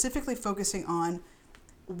specifically focusing on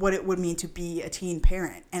what it would mean to be a teen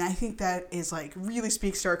parent. And I think that is like really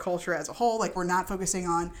speaks to our culture as a whole. Like we're not focusing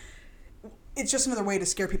on, it's just another way to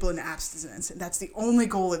scare people into abstinence. And that's the only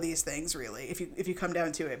goal of these things really, if you come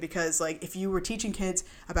down to it. Because like if you were teaching kids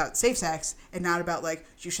about safe sex and not about like,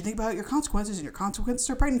 you should think about your consequences and your consequences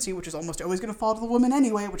of pregnancy, which is almost always going to fall to the woman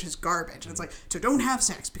anyway, which is garbage. And it's like, so don't have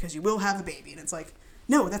sex because you will have a baby. And it's like,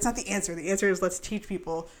 no, that's not the answer. The answer is let's teach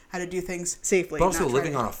people how to do things safely. But also not try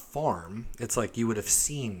living to- on a farm, it's like you would have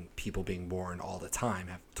seen people being born all the time,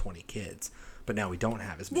 have 20 kids. But now we don't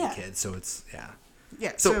have as many Yeah. kids, so it's, yeah.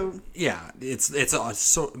 Yeah. So yeah, it's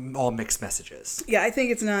all mixed messages. Yeah, I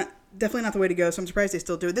think it's definitely not the way to go. So I'm surprised they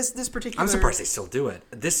still do it. This particular. I'm surprised they still do it.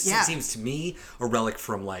 This seems to me a relic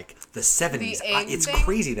from like the 70s. It's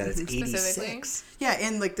crazy that it's 86. Yeah,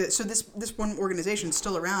 and like this one organization is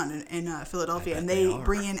still around in Philadelphia, and they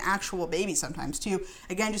bring in actual babies sometimes too.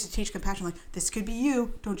 Again, just to teach compassion. Like, this could be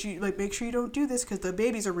you. Don't you make sure you don't do this because the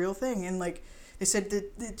baby's a real thing. And like they said, the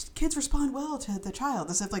kids respond well to the child,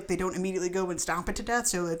 as if like they don't immediately go and stomp it to death.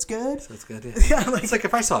 So it's good. So it's good. Yeah. It's like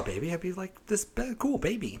if I saw a baby, I'd be like, this cool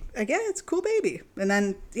baby. Again, it's a cool baby. And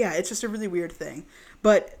then it's just a really weird thing.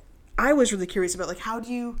 But I was really curious about like how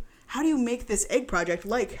do you make this egg project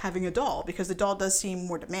like having a doll? Because the doll does seem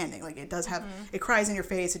more demanding. Like, it does have, it cries in your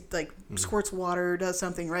face. It like squirts water, does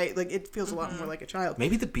something, right? Like, it feels a lot more like a child.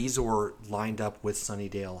 Maybe the Bezoar lined up with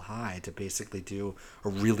Sunnydale High to basically do a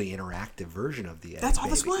really interactive version of the egg. That's all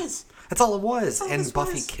this was. That's all it was. And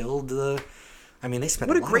Buffy killed they spent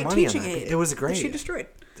a lot of money on that. Teaching aid. It was great. She destroyed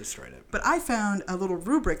it. But I found a little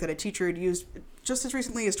rubric that a teacher had used just as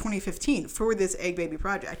recently as 2015 for this egg baby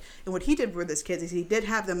project. And what he did for this kids is he did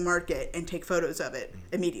have them mark it and take photos of it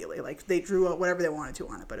immediately. Like, they drew out whatever they wanted to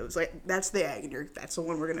on it, but it was like, that's the egg, and that's the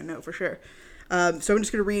one we're going to know for sure. So I'm just going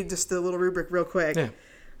to read just the little rubric real quick. Yeah.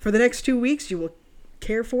 For the next 2 weeks, you will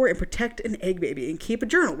care for and protect an egg baby and keep a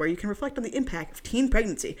journal where you can reflect on the impact of teen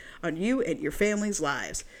pregnancy on you and your family's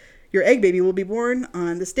lives. Your egg baby will be born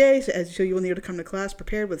on this day, so you will need to come to class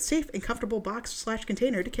prepared with a safe and comfortable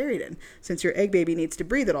box/container to carry it in. Since your egg baby needs to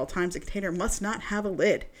breathe at all times, the container must not have a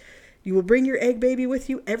lid. You will bring your egg baby with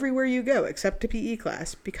you everywhere you go, except to PE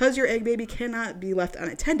class. Because your egg baby cannot be left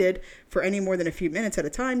unattended for any more than a few minutes at a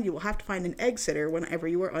time, you will have to find an egg sitter whenever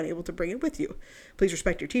you are unable to bring it with you. Please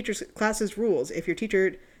respect your teacher's class's rules. If your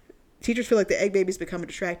teachers feel like the egg babies become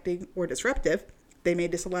distracting or disruptive, they may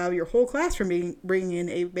disallow your whole class from bringing in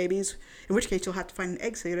egg babies, in which case you'll have to find an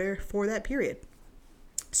egg sitter for that period.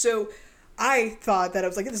 So I thought that I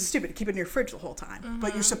was like, this is stupid, keep it in your fridge the whole time.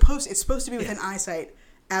 But it's supposed to be within eyesight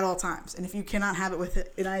at all times. And if you cannot have it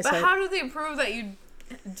within eyesight... But how do they prove that you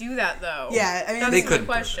do that, though? Yeah, I mean... That's they a could good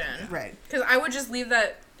question. Right. Because I would just leave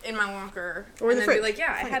that in my locker or and then fridge. Be like,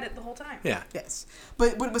 yeah, I had it the whole time. Yeah. Yes.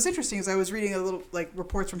 But what was interesting is I was reading a little like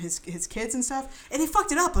reports from his kids and stuff, and they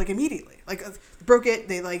fucked it up like immediately. Like, broke it.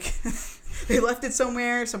 They like they left it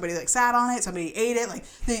somewhere. Somebody like sat on it. Somebody ate it. Like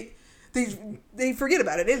they forget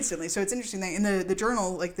about it instantly. So it's interesting that in the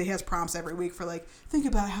journal, like, they has prompts every week for like, think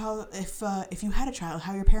about how if you had a child,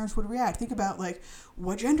 how your parents would react. Think about like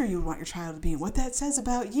what gender you would want your child to be and what that says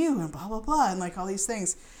about you and blah blah blah and like all these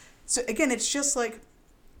things. So again, it's just like,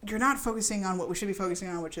 you're not focusing on what we should be focusing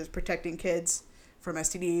on, which is protecting kids from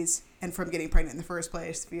STDs and from getting pregnant in the first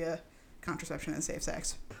place via contraception and safe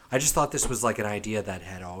sex. I just thought this was like an idea that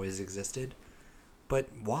had always existed. But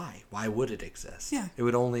why? Why would it exist? Yeah. It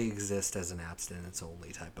would only exist as an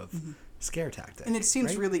abstinence-only type of scare tactic. And it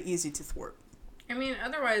seems really easy to thwart. I mean,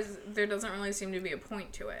 otherwise, there doesn't really seem to be a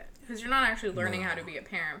point to it. Because you're not actually learning how to be a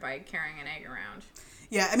parent by carrying an egg around.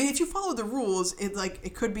 Yeah, I mean, if you follow the rules,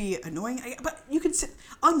 it could be annoying, but you can sit,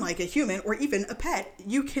 unlike a human or even a pet,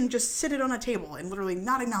 you can just sit it on a table and literally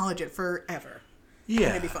not acknowledge it forever. Yeah.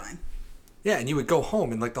 And it'd be fine. Yeah, and you would go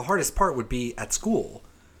home, and like the hardest part would be at school.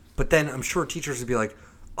 But then I'm sure teachers would be like,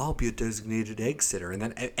 I'll be a designated egg sitter. And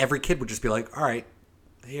then every kid would just be like, all right,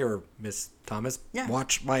 here, Miss Thomas,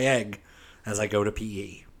 watch my egg as I go to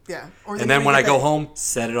PE. Yeah. And then when I go home,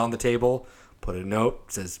 set it on the table. Put a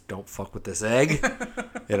note, says, don't fuck with this egg.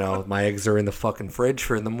 My eggs are in the fucking fridge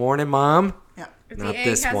for in the morning, Mom. Yeah. If Not the egg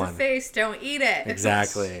this has one. a face, don't eat it.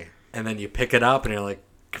 Exactly. And then you pick it up and you're like,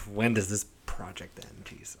 when does this project end?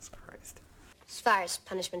 Jesus Christ. As far as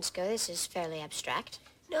punishments go, this is fairly abstract.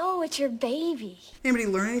 No, it's your baby. Anybody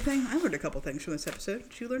learn anything? I learned a couple things from this episode.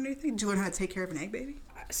 Did you learn anything? Did you learn how to take care of an egg baby?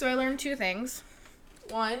 So I learned two things.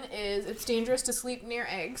 One is it's dangerous to sleep near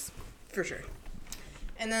eggs. For sure.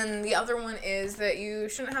 And then the other one is that you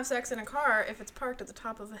shouldn't have sex in a car if it's parked at the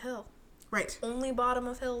top of a hill. Right. Only bottom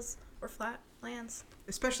of hills or flat lands.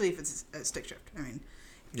 Especially if it's a stick shift. I mean,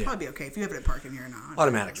 it'd probably be okay. If you have it in parking, you're not.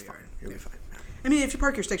 Automatic's fine. You'll be fine. I mean, if you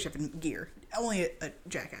park your stick shift in gear, only a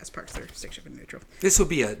jackass parks their stick shift in neutral. This would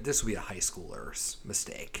be a high schooler's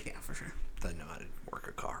mistake. Yeah, for sure. Doesn't know how to work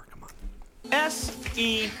a car. Come on.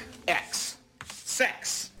 S-E-X.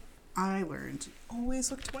 Sex. I learned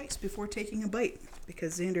always look twice before taking a bite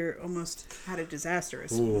because Xander almost had a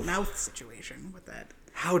disastrous mouth situation with that.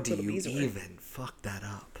 How do you even fuck that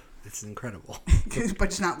up? It's incredible. But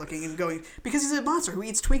just not looking and going because he's a monster who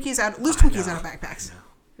eats Twinkies loose Twinkies out of backpacks.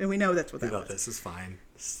 And we know that's what that was. This is fine.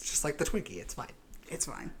 It's just like the Twinkie. It's fine. It's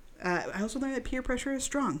fine. I also learned that peer pressure is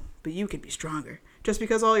strong, but you can be stronger. Just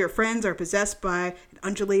because all your friends are possessed by an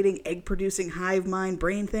undulating, egg-producing hive mind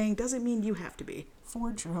brain thing doesn't mean you have to be.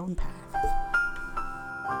 Forge your own path.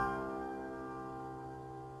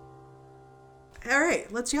 All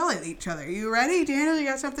right, let's yell at each other. You ready, Daniel? You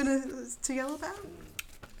got something to yell about?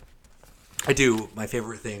 I do. My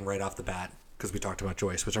favorite thing right off the bat, because we talked about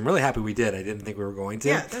Joyce, which I'm really happy we did. I didn't think we were going to.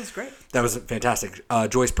 Yeah, that was great. That was fantastic.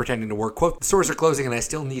 Joyce pretending to work. Quote, the stores are closing and I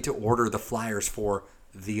still need to order the flyers for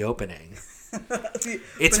the opening.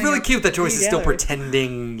 It's really cute that Joyce is still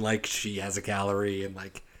pretending like she has a gallery and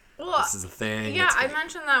like this is a thing. Yeah, I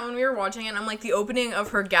mentioned that when we were watching it. And I'm like, the opening of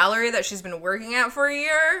her gallery that she's been working at for a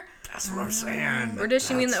year. That's what I'm saying. Or does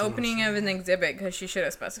she mean the opening of an exhibit? Because she should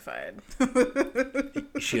have specified.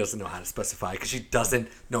 She doesn't know how to specify because she doesn't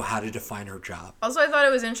know how to define her job. Also, I thought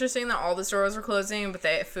it was interesting that all the stores were closing, but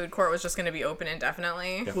the food court was just going to be open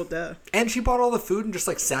indefinitely. Yeah. Well, duh. And she bought all the food and just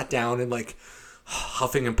like sat down and like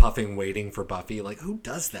huffing and puffing waiting for Buffy. Like, who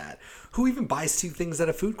does that? Who even buys 2 things at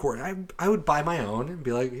a food court? I would buy my own and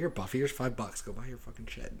be like, here, Buffy, here's $5. Go buy your fucking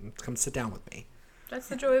shit and come sit down with me. That's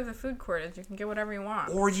the joy of the food court, is you can get whatever you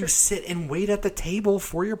want. Or you sit and wait at the table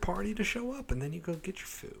for your party to show up, and then you go get your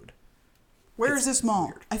food. Where is this mall?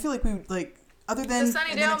 Weird. I feel like we other than the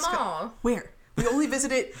Sunnydale Mall. Where? We only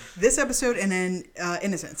visited this episode and then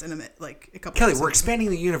Innocence in a couple. Kelly, we're expanding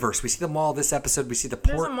the universe. We see the mall this episode. We see the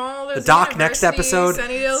port, there's a mall, there's the dock next episode.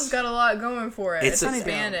 Sunnydale's got a lot going for it. It's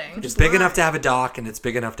expanding. It's big enough to have a dock, and it's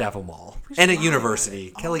big enough to have a mall and a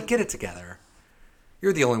university. Kelly, get it together.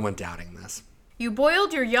 You're the only one doubting this. You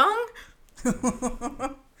boiled your young?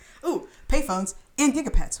 Ooh, payphones and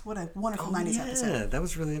gigapets. What a wonderful 90s episode. Yeah, that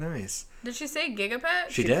was really nice. Did she say gigapet?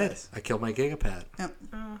 She did. I killed my gigapet. Yep.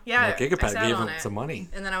 Yeah, my gigapet gave him some money.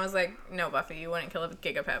 And then I was like, no, Buffy, you wouldn't kill a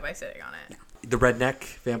gigapet by sitting on it. The redneck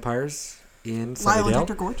vampires in Sunnydale. Lyle and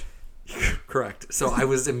Hector Gorge. Correct. So I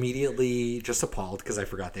was immediately just appalled because I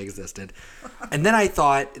forgot they existed. And then I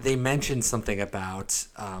thought they mentioned something about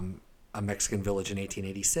a Mexican village in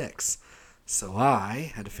 1886. So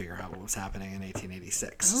I had to figure out what was happening in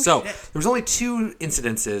 1886. So there was only 2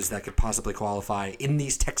 incidences that could possibly qualify in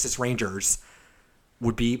these Texas Rangers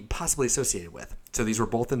would be possibly associated with. So these were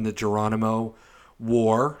both in the Geronimo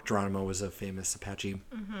War. Geronimo was a famous Apache.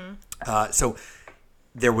 Mm-hmm. So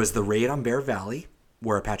there was the raid on Bear Valley,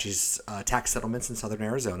 where Apaches attacked settlements in southern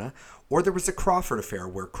Arizona, or there was the Crawford affair,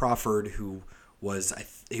 where Crawford, who was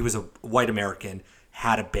he was a white American,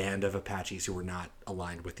 had a band of Apaches who were not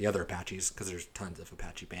aligned with the other Apaches, because there's tons of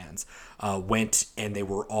Apache bands, went and they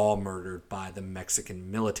were all murdered by the Mexican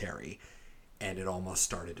military, and it almost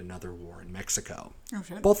started another war in Mexico. Oh,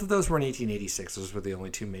 shit. Both of those were in 1886. Those were the only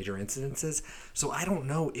 2 major incidences. So I don't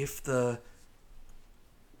know if the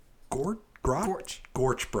Gorch brothers.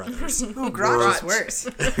 Ooh, Grotch is worse.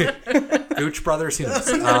 Gooch brothers, who knows,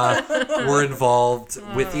 were involved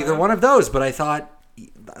with either one of those. But I thought,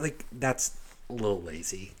 like, that's a little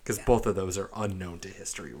lazy because both of those are unknown to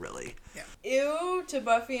history, really. Yeah. Ew, to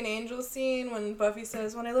Buffy and Angel scene when Buffy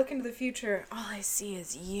says, when I look into the future, all I see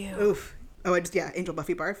is you. Oof. Oh, Angel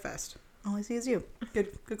Buffy Barf Fest. All I see is you.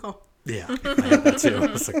 Good call. Yeah, I had that too.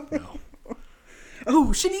 I was like, no. Oh,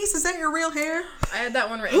 Shanice, is that your real hair? I had that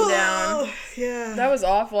one written down. Yeah. That was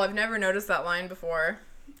awful. I've never noticed that line before.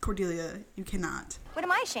 Cordelia, you cannot. What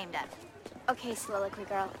am I ashamed of? Okay, soliloquy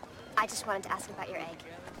girl. I just wanted to ask about your egg.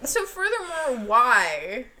 So furthermore,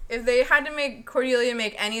 why? If they had to make Cordelia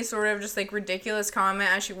make any sort of just like ridiculous comment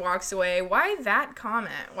as she walks away, why that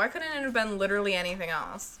comment? Why couldn't it have been literally anything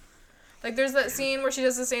else? Like, there's that scene where she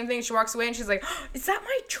does the same thing. She walks away and she's like, oh, is that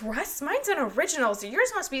my dress? Mine's an original, so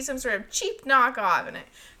yours must be some sort of cheap knockoff. And it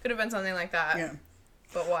could have been something like that. Yeah.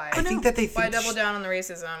 But why? I think that they why double down on the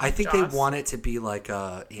racism? I think Joss? they want it to be like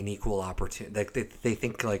an equal opportunity. Like they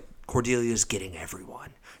think like Cordelia's getting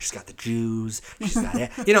everyone. She's got the Jews. She's got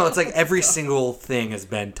it. You know, it's like every single thing has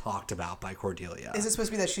been talked about by Cordelia. Is it supposed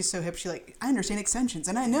to be that she's so hip? I understand extensions,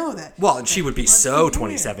 and I know that. Well, and she would be so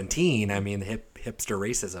 2017. I mean, hipster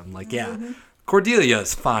racism. Like, yeah, Cordelia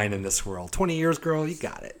is fine in this world. 20 years, girl, you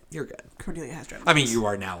got it. You're good. Cordelia has driven. I mean, you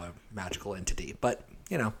are now a magical entity, but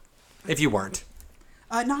you know, if you weren't,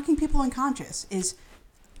 knocking people unconscious is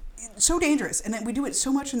so dangerous, and we do it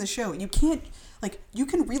so much in the show. You can't. Like, you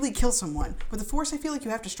can really kill someone. With the Force, I feel like you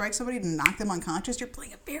have to strike somebody to knock them unconscious. You're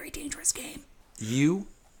playing a very dangerous game. You,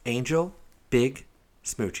 Angel, big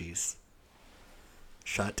smoochies.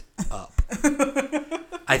 Shut up.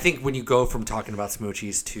 I think when you go from talking about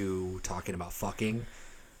smoochies to talking about fucking,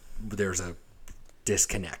 there's a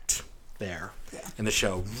disconnect there. Yeah. And the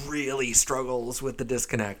show really struggles with the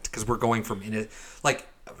disconnect because we're going from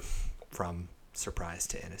surprise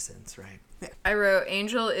to innocence, right? I wrote,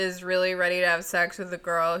 Angel is really ready to have sex with a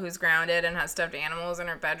girl who's grounded and has stuffed animals in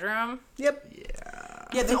her bedroom. Yep.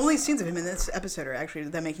 Yeah, the only scenes of him in this episode are actually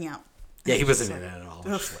them making out. Yeah, he wasn't in it at all,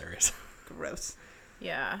 which is hilarious. Gross.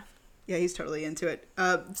 Yeah. Yeah, he's totally into it.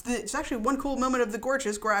 It's actually one cool moment of the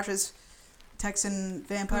Grouches, Texan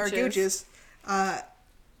vampire Gooches.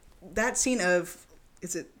 That scene of,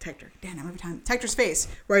 is it Tector? Damn, every time. Tector's face,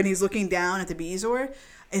 right? He's looking down at the Bezoar,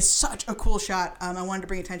 is such a cool shot. I wanted to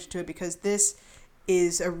bring attention to it because this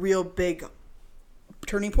is a real big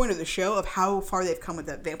turning point of the show of how far they've come with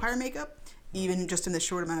that vampire makeup, even just in this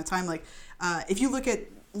short amount of time. Like, if you look at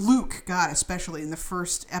Luke, God, especially in the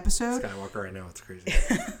first episode. Skywalker, I know, it's crazy.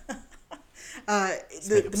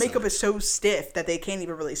 The makeup is so stiff that they can't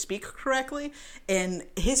even really speak correctly, and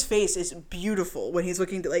his face is beautiful when he's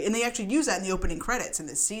looking to, like, and they actually use that in the opening credits in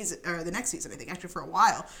this season or the next season, I think, actually for a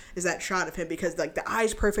while, is that shot of him because like the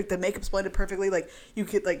eye's perfect, the makeup's blended perfectly, like you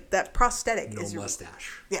could like that prosthetic no is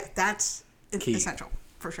mustache. Yeah, that's key. Essential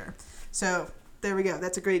for sure. So there we go.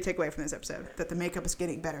 That's a great takeaway from this episode, that the makeup is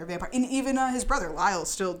getting better. Vampire, and even his brother Lyle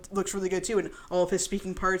still looks really good too. And all of his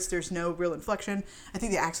speaking parts, there's no real inflection. I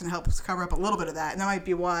think the accent helps cover up a little bit of that, and that might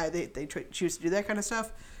be why they choose to do that kind of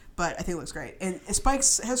stuff. But I think it looks great. And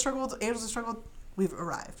Spikes has struggled, Angels has struggled. We've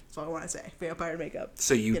arrived. That's all I want to say. Vampire makeup.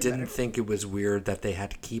 So you didn't better. think it was weird that they had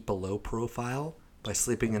to keep a low profile by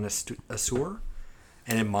sleeping in a sewer,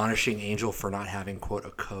 and admonishing Angel for not having, quote, a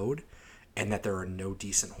code? And that there are no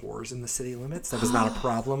decent whores in the city limits. That was not a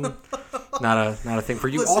problem. not a thing for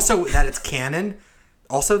you. Listen. Also that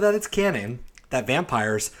it's canon. That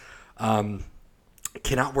vampires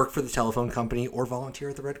cannot work for the telephone company or volunteer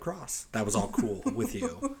at the Red Cross. That was all cool with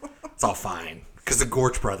you. It's all fine. Because the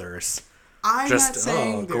Gorge brothers. I'm not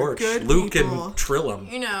saying they're Gorge. good Luke people. and Trillim.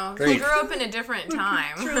 You know, Great. they grew up in a different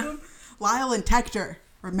time. Lyle and Tector.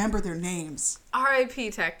 Remember their names.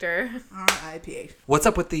 R.I.P. Tector. R.I.P. What's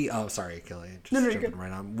up with the... Oh, sorry, Kelly. Just you're jumping good.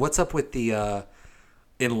 right on. What's up with the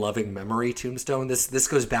In Loving Memory tombstone? This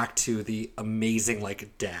goes back to the amazing,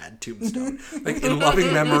 like, dad tombstone. Like, in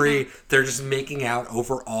Loving Memory, they're just making out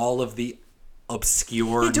over all of the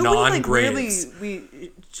obscure non-graves.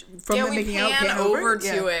 We making out, pan over to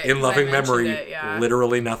Yeah. it. In Loving Memory, yeah.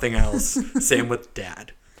 literally nothing else. Same with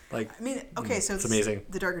dad. Like, I mean, okay, so it's amazing.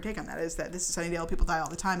 The darker take on that is that this is Sunnydale. People die all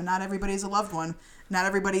the time, and not everybody is a loved one. Not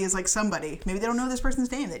everybody is like somebody. Maybe they don't know this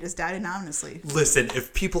person's name. They just died anonymously. Listen,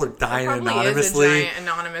 if people are dying Probably anonymously, is a giant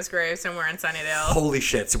anonymous grave somewhere in Sunnydale. Holy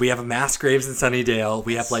shit! So we have a mass graves in Sunnydale.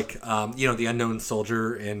 We have like, the unknown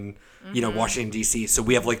soldier in, Washington D.C. So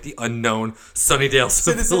we have like the unknown Sunnydale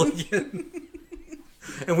civilian,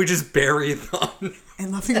 and we just bury them.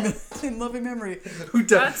 In loving memory. Who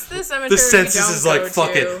That's the cemetery. The census we don't is like go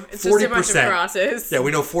fuck to. it, It's just a bunch of 40%. crosses. Yeah, we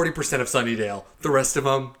know 40% of Sunnydale. The rest of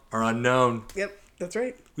them are unknown. Yep, that's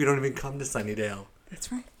right. We don't even come to Sunnydale.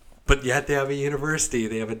 That's right. But yet they have a university.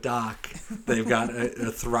 They have a dock. They've got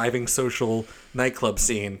a thriving social nightclub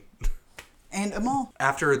scene. And a mall.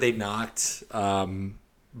 After they knocked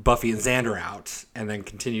Buffy and Xander out and then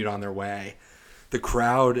continued on their way, the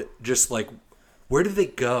crowd just like, where did they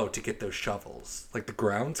go to get those shovels? Like the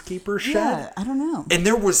groundskeeper shed? Yeah, I don't know. And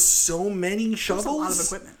there was so many shovels.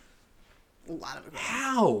 That's a lot of equipment.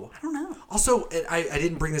 How? I don't know. Also, I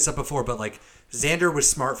didn't bring this up before, but like Xander was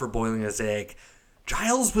smart for boiling his egg.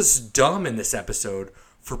 Giles was dumb in this episode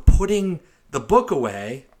for putting the book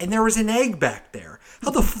away, and there was an egg back there.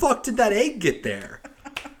 How the fuck did that egg get there?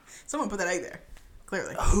 Someone put that egg there.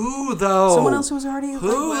 Clearly. Who though? Someone else who was already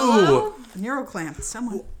Who? Neuroclamp.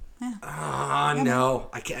 Someone. Yeah.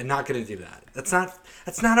 No, I'm not gonna do that. That's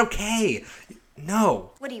not okay.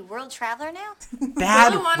 No. What are you, world traveler now?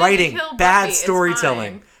 Bad Will wanted to writing, kill bad Buffy. It's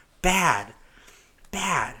storytelling, fine.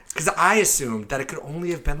 bad. Because I assumed that it could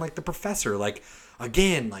only have been like the professor, like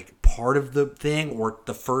again, like part of the thing, or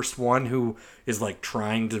the first one who is like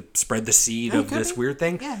trying to spread the seed of this weird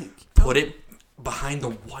thing. Yeah, put it behind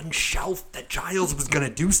the one shelf that Giles was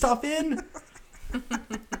gonna do stuff in.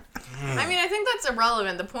 I mean, I think that's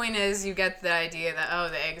irrelevant. The point is, you get the idea that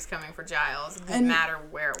the egg's coming for Giles. It doesn't matter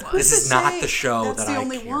where it was. This is not the show That's that the I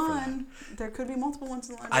only care for one. There could be multiple ones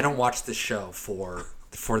in the line. I don't watch the show for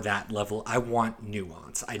that level. I want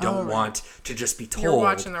nuance. I don't want to just be told. You're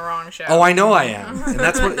watching the wrong show. Oh, I know I am,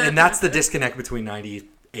 and that's the disconnect between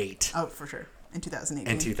 98. Oh, for sure. In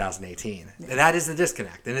 2018. And 2018. Yeah. That is the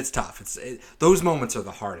disconnect, and it's tough. Those moments are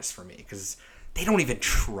the hardest for me because they don't even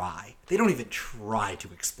try. They don't even try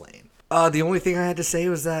to explain. The only thing I had to say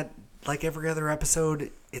was that, like every other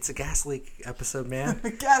episode, it's a gas leak episode, man.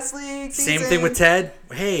 Gas leak season. Same thing with Ted.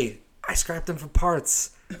 Hey, I scrapped him for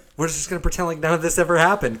parts. We're just going to pretend like none of this ever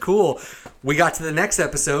happened. Cool. We got to the next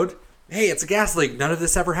episode. Hey, it's a gas leak. None of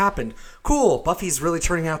this ever happened. Cool. Buffy's really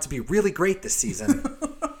turning out to be really great this season.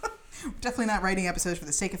 We're definitely not writing episodes for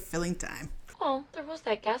the sake of filling time. Oh, there was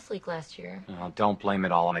that gas leak last year. Oh, don't blame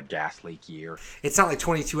it all on a gas leak year. It's not like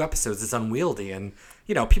 22 episodes. It's unwieldy. And,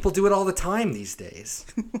 people do it all the time these days.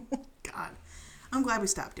 God. I'm glad we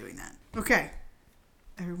stopped doing that. Okay.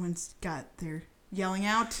 Everyone's got their yelling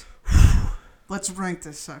out. Let's rank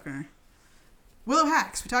this sucker. Willow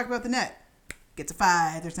Hacks. We talked about the net. Gets a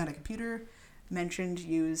 5. There's not a computer mentioned,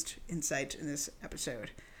 used, in sight in this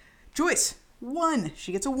episode. Joyce. 1.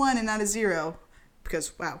 She gets a 1 and not a 0.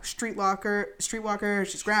 Because, wow, streetwalker,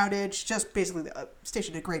 she's grounded. She's just basically,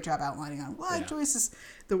 Stacia did a great job outlining on why Joyce is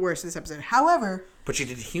the worst of this episode. However... But she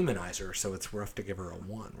did humanize her, so it's rough to give her a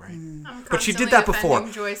 1, right? I'm but she did that before.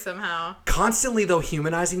 Joyce somehow. Constantly, though,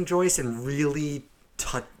 humanizing Joyce and really,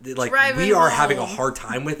 Driving we are home. having a hard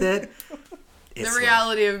time with it. The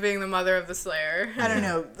reality of being the mother of the Slayer. I don't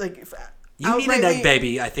know, You need an egg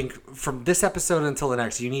baby. I think from this episode until the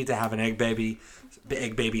next, you need to have an egg baby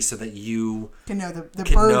so that you can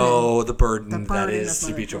know the burden that is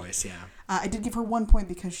CB Joyce. Yeah. I did give her 1 point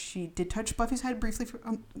because she did touch Buffy's head briefly,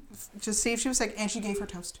 just to see if she was sick, and she gave her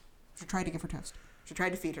toast. She tried to give her toast. She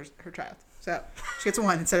tried to feed her child. So she gets a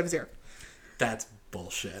 1 instead of a 0. That's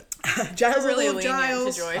bullshit. Giles really lenient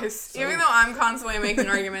Giles. To Joyce. Even though I'm constantly making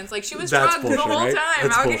arguments, she was drugged the whole time.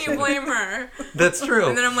 That's How bullshit. can you blame her? That's true.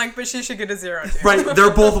 And then I'm like, but she should get a 0 too. Right,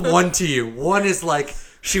 they're both 1 to you. 1 is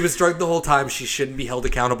she was drugged the whole time. She shouldn't be held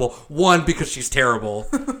accountable. 1 because she's terrible,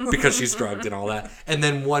 because she's drugged and all that. And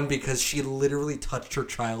then 1 because she literally touched her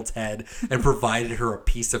child's head and provided her a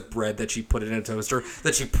piece of bread that she put in a toaster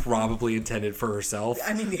that she probably intended for herself.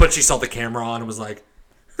 But she saw the camera on and was like,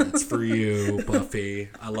 "That's for you, Buffy.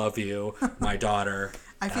 I love you, my daughter.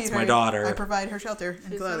 That's my daughter. I provide her shelter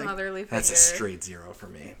and clothing." That's a straight 0 for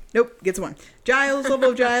me. Nope, gets a 1. Giles,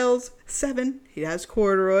 level of Giles, 7. He has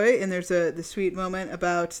corduroy, and there's the sweet moment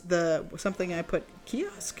about something I put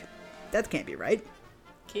kiosk. That can't be right.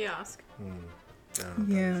 Kiosk.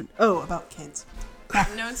 Yeah. Oh, about kids.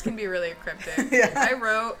 Notes can be really cryptic. Yeah. I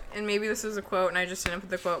wrote, and maybe this was a quote, and I just didn't put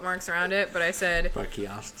the quote marks around it, but I said... About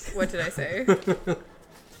kiosks. What did I say?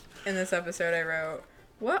 In this episode, I wrote,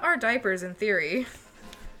 "What are diapers in theory?"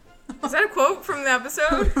 Is that a quote from the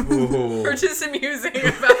episode? Or just amusing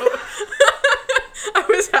about... I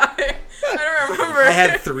was having... I don't remember. I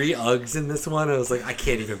had 3 Uggs in this one. I was like, I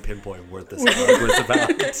can't even pinpoint what this Ugg was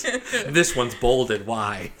about. This one's bolded.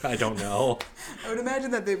 Why? I don't know. I would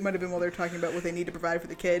imagine that they might have been while they're talking about what they need to provide for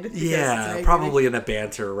the kid. Yeah, probably in the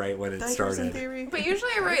banter right when it Diapers started. in theory. But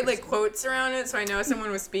usually I write quotes around it so I know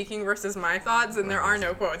someone was speaking versus my thoughts, and there are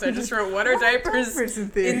no quotes. I just wrote, "What are diapers in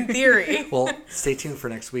theory?" Well, stay tuned for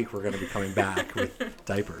next week. We're going to be coming back with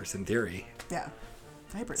diapers in theory. Yeah.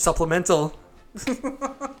 Diapers. Supplemental.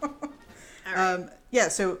 Yeah,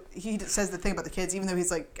 so he says the thing about the kids, even though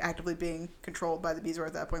he's actively being controlled by the Bezoar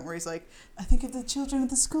at that point, where he's like, "I think of the children of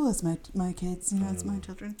the school as my kids, it's my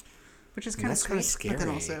children," which is kind of sweet, but then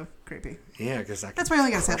also creepy. Yeah, because that's why I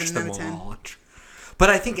only got 7 out of 10. But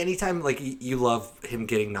I think anytime you love him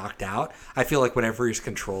getting knocked out, I feel like whenever he's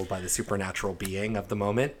controlled by the supernatural being of the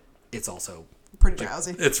moment, it's also pretty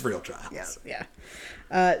Gilesy. It's real Giles.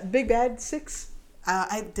 Yeah. Big Bad 6.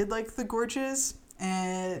 I did like the Gorges.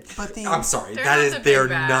 But I'm sorry, they're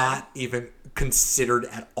not even considered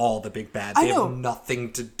at all the big bad. They have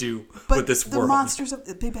nothing to do with this world. The monsters of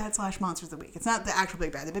the Big Bad / Monsters of the Week. It's not the actual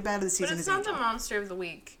Big Bad. The Big Bad of the season is not the Monster of the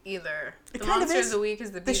Week either. The Monster of the Week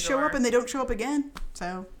is the Bezoar. They show up and they don't show up again.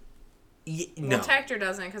 So no. Well, Tector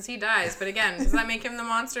doesn't because he dies. But again, does that make him the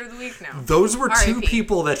Monster of the Week now? Those were 2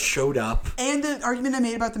 people that showed up. And the argument I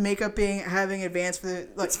made about the makeup having advanced for the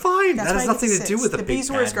it's fine. That has nothing to do with the Big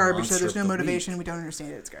Bezoar is garbage, so Monster there's no of the motivation. Week. We don't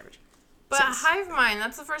understand it. It's garbage. But Hive Mind,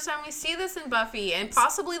 that's the first time we see this in Buffy, and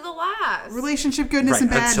possibly the last. Relationship goodness and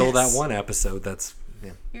badness. Until that one episode, that's...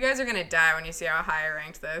 Yeah. You guys are going to die when you see how high I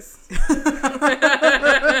ranked this.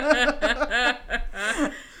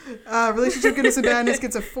 Relationship goodness and badness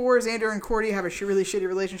gets a 4. Xander and Cordy have a really shitty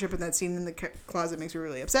relationship, and that scene in the closet makes me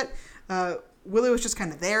really upset. Willow is just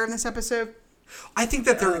kind of there in this episode. I think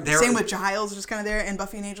that they're same with Giles, just kind of there, and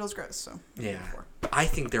Buffy and Angel is gross. So yeah, I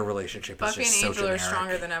think their relationship is just so generic. Buffy and Angel are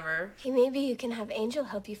stronger than ever. Hey, maybe you can have Angel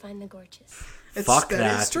help you find the Gorges. Fuck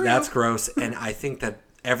that. That's gross. And I think that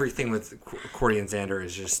everything with Cordy and Xander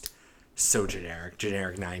is just so generic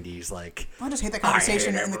 90s. I just hate that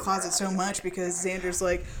conversation in the closet so much because Xander's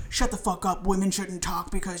like, "Shut the fuck up, women shouldn't talk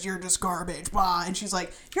because you're just garbage, blah," and she's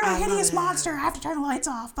like, "You're a hideous monster, I have to turn the lights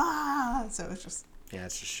off, blah." So it's just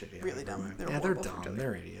it's just shitty. Really dumb. They're dumb.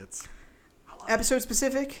 They're idiots. Episode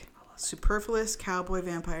specific, superfluous cowboy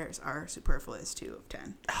vampires are superfluous 2 of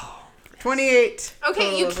 10. Oh, 28.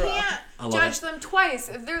 Okay, you overall. can't judge them twice.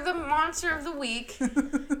 If they're the monster of the week,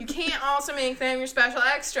 you can't also make them your special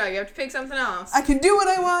extra. You have to pick something else. I can do what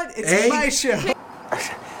I want. It's my show.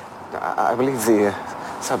 I believe the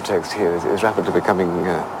subtext here is rapidly becoming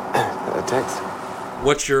a text.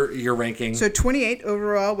 What's your ranking? So 28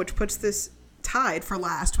 overall, which puts this tied for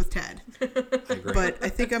last with Ted. I agree. But I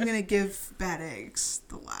think I'm going to give Bad Eggs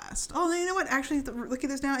the last. Oh, you know what? Actually, look at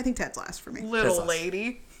this now. I think Ted's last for me. Little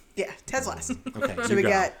lady. Yeah, Ted's last. Okay, So you we go.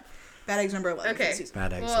 got Bad Eggs number 11. Okay.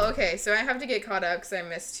 Bad Eggs. Well, okay, so I have to get caught up because I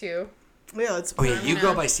missed 2. Yeah, let's. Oh yeah, you I'm go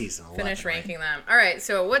gonna by season. Finish ranking them. All right,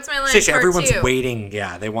 so what's my line? Stacia, part everyone's 2? waiting.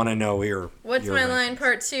 Yeah, they want to know your. What's your my ranking. line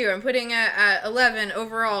part 2? I'm putting it at 11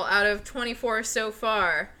 overall out of 24 so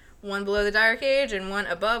far. 1 below the Dark Age and 1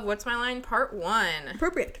 above What's My Line part 1.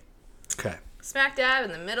 Appropriate. Okay. Smack dab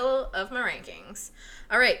in the middle of my rankings.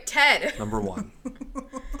 All right, Ted. Number 1.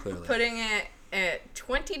 Clearly. Putting it at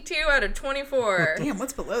 22 out of 24. Damn,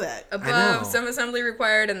 what's below that? Above Some Assembly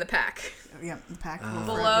Required and The Pack. Yeah, The Pack.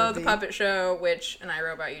 Below The Puppet Show, which and I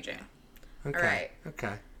Robot You Jane. Okay. All right.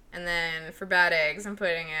 Okay. And then for Bad Eggs, I'm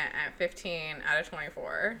putting it at 15 out of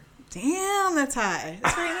 24. Damn, that's high.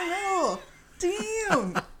 That's right in the middle.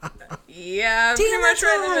 Damn. Yeah, pretty much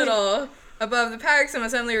right in the middle. Above The Pack, Some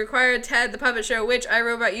Assembly Required, Ted, The Puppet Show, Witch, I,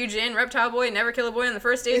 Robot, You, Jane, Reptile Boy, Never Kill a Boy, and The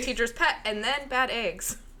First Day Teacher's Pet, and then Bad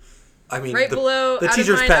Eggs. I mean, right below the Out Teacher's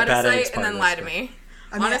of Mind, Pet, Out of Bad Sight, Eggs and part then was Lie to good. Me.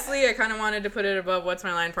 Honestly, I kind of wanted to put it above What's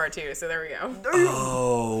My Line Part 2, so there we go.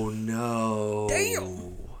 Oh, no.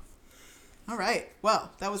 Damn. All right.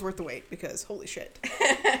 Well, that was worth the wait because holy shit.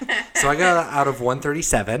 So I got out of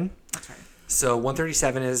 137. That's right. So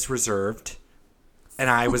 137 is reserved. And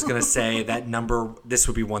I was going to say that number, this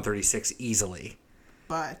would be 136 easily.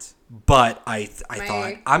 But I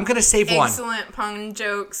thought, I'm going to save one. Excellent pun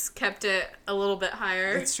jokes kept it a little bit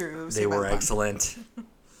higher. It's true. They were excellent.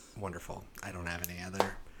 Wonderful. I don't have any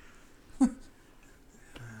other.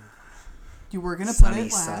 You were going to put Sunny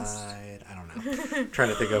it last. Side. I don't know. trying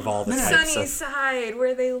to think of all the types Sunny of... Side,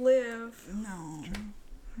 where they live. No.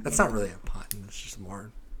 That's not really a pun. It's just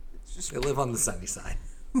more... They live on the sunny side.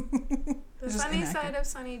 The sunny side of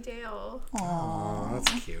Sunnydale. Oh,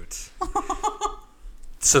 that's cute.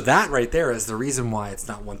 So that right there is the reason why it's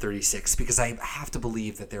not 136, because I have to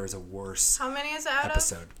believe that there is a worse How many is it out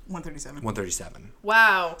episode. 137. 137.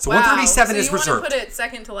 Wow. So 137 is so you reserved. want to put it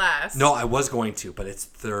second to last. No, I was going to, but it's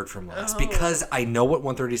third from last because I know what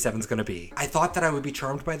 137 is going to be. I thought that I would be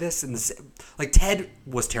charmed by this, and this, like Ted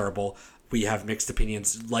was terrible. We have mixed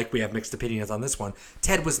opinions, like we have mixed opinions on this one.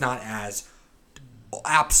 Ted was not as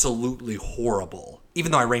absolutely horrible,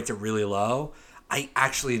 even though I ranked it really low. I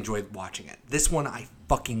actually enjoyed watching it. This one I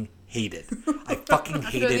fucking hated. I fucking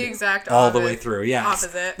hated the exact all the way through. Yeah,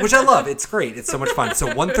 opposite. which I love. It's great. It's so much fun. So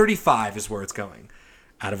 135 is where it's going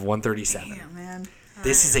out of 137. Damn, man.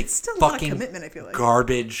 This is a Still a lot of fucking commitment, I feel like.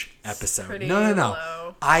 garbage episode. pretty No.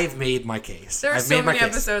 low. I've made my case. There are I've so made my many case.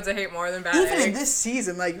 episodes I hate more than Bad Even in Eggs. this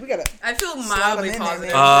season, like, we got to... I feel slot mildly 'em in there, positive. man.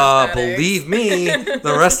 about Bad Eggs. Believe me,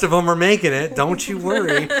 the rest of them are making it. Don't you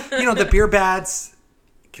worry. You know, the Beer Bads,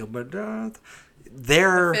 Killed by Death,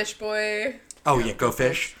 they're... Fish Boy. Oh, yeah, Go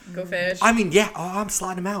Fish. Go Fish. I mean, yeah, I'm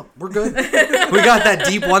sliding them out. We're good. We got that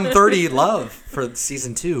deep 130 love for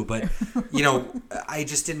season 2, but, you know, I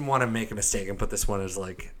just didn't want to make a mistake and put this one as,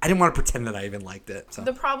 like, I didn't want to pretend that I even liked it. So.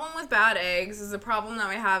 The problem with Bad Eggs is the problem that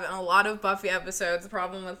we have in a lot of Buffy episodes. The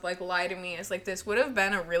problem with, like, Lie to Me is, like, this would have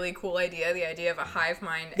been a really cool idea. The idea of a hive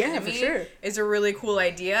mind Yeah, enemy for sure. is a really cool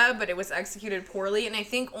idea, but it was executed poorly, and I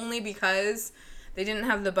think only because they didn't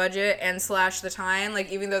have the budget and / the time.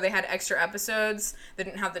 Like, even though they had extra episodes, they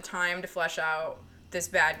didn't have the time to flesh out this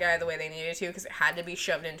bad guy the way they needed to because it had to be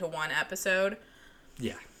shoved into one episode.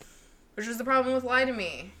 Yeah. Which was the problem with Lie to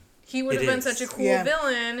Me. He would have been such a cool Yeah.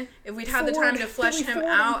 villain if we'd had the time to flesh him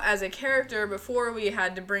out as a character before we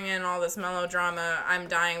had to bring in all this melodrama, I'm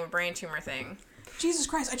dying of a brain tumor thing. Jesus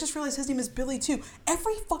Christ, I just realized his name is Billy, too.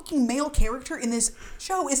 Every fucking male character in this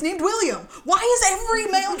show is named William. Why is every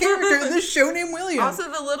male character in this show named William? Also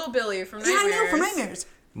the little Billy from Nightmares. Yeah, I know, from Nightmares.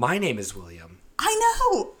 My name is William. I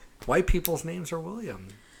know. White people's names are William.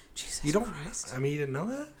 Jesus You don't, Christ. I mean, you didn't know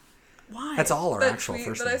that? Why? That's all our That actual tweet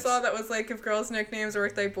first that names. I saw that was like, if girls' nicknames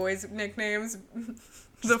worked like boys' nicknames,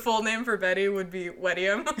 the full name for Betty would be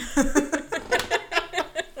Wedium.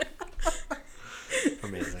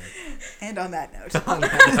 Amazing. And on that note.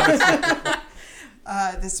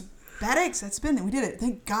 This Bad Eggs, we did it.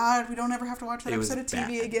 Thank God we don't ever have to watch that It was episode of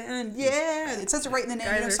TV bad. again. Yeah, it says it right in the name.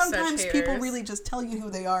 Guys You know, are such sometimes people haters. really just tell you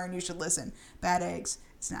who they are and you should listen. Bad Eggs.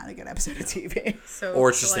 it's not a good episode of TV. So Or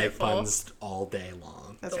it's just say delightful. puns all day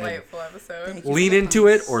long. That's Delightful episode. Thank you Lean for the into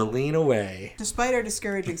it puns. or lean away. Despite our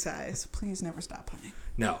discouraging size, please never stop punning.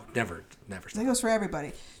 No, never. That goes for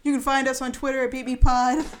everybody. You can find us on Twitter at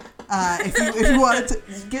BeatMePod. If you wanted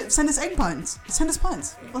to send us egg puns, send us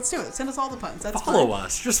puns. Let's do it. Send us all the puns. That's Follow fine.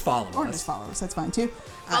 us. Just follow Or us. just follow us. That's fine too.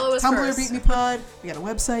 Follow us Tumblr, first. BeatMePod. We got a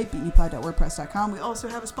website, beatmepod.wordpress.com. We also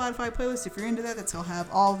have a Spotify playlist. If you're into that, that'll have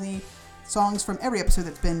all the songs from every episode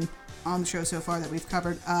that's been on the show so far that we've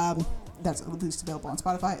covered. That's at least available on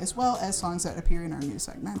Spotify, as well as songs that appear in our new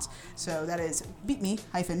segments. So that is Beat Me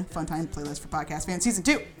Funtime Playlist for Podcast Fans Season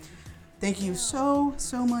 2. Thank you so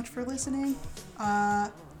much for listening.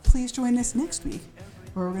 Please join us next week,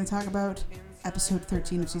 where we're going to talk about episode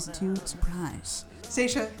 13 of Season 2, Surprise.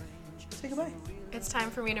 Stacia, say goodbye. It's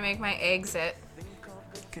time for me to make my exit.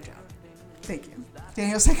 Good job. Thank you.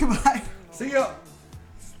 Daniel, say goodbye. See ya.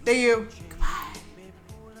 Thank you.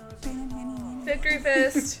 Victory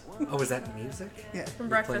Fist. Oh, is that music? Yeah. From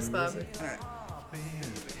Breakfast Club. All right.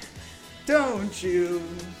 Don't you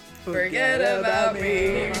Forget about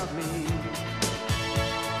me.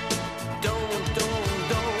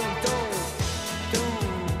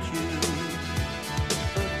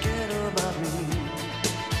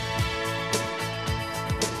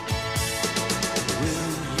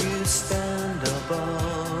 Stand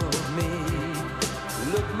above me,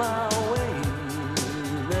 look my way,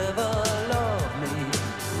 never love me.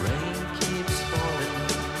 Rain keeps falling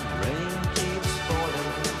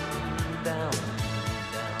down.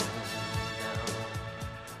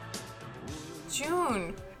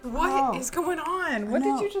 June, what is going on? What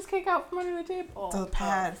know. did you just kick out from under the table? The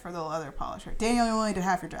pad for the leather polisher. Daniel, you only did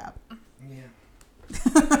half your job.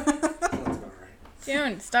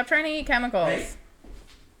 June, stop trying to eat chemicals. Hey.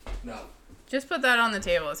 No. Just put that on the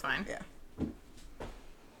table, it's fine. Yeah.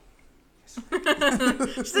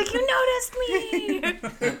 She's like, you noticed me!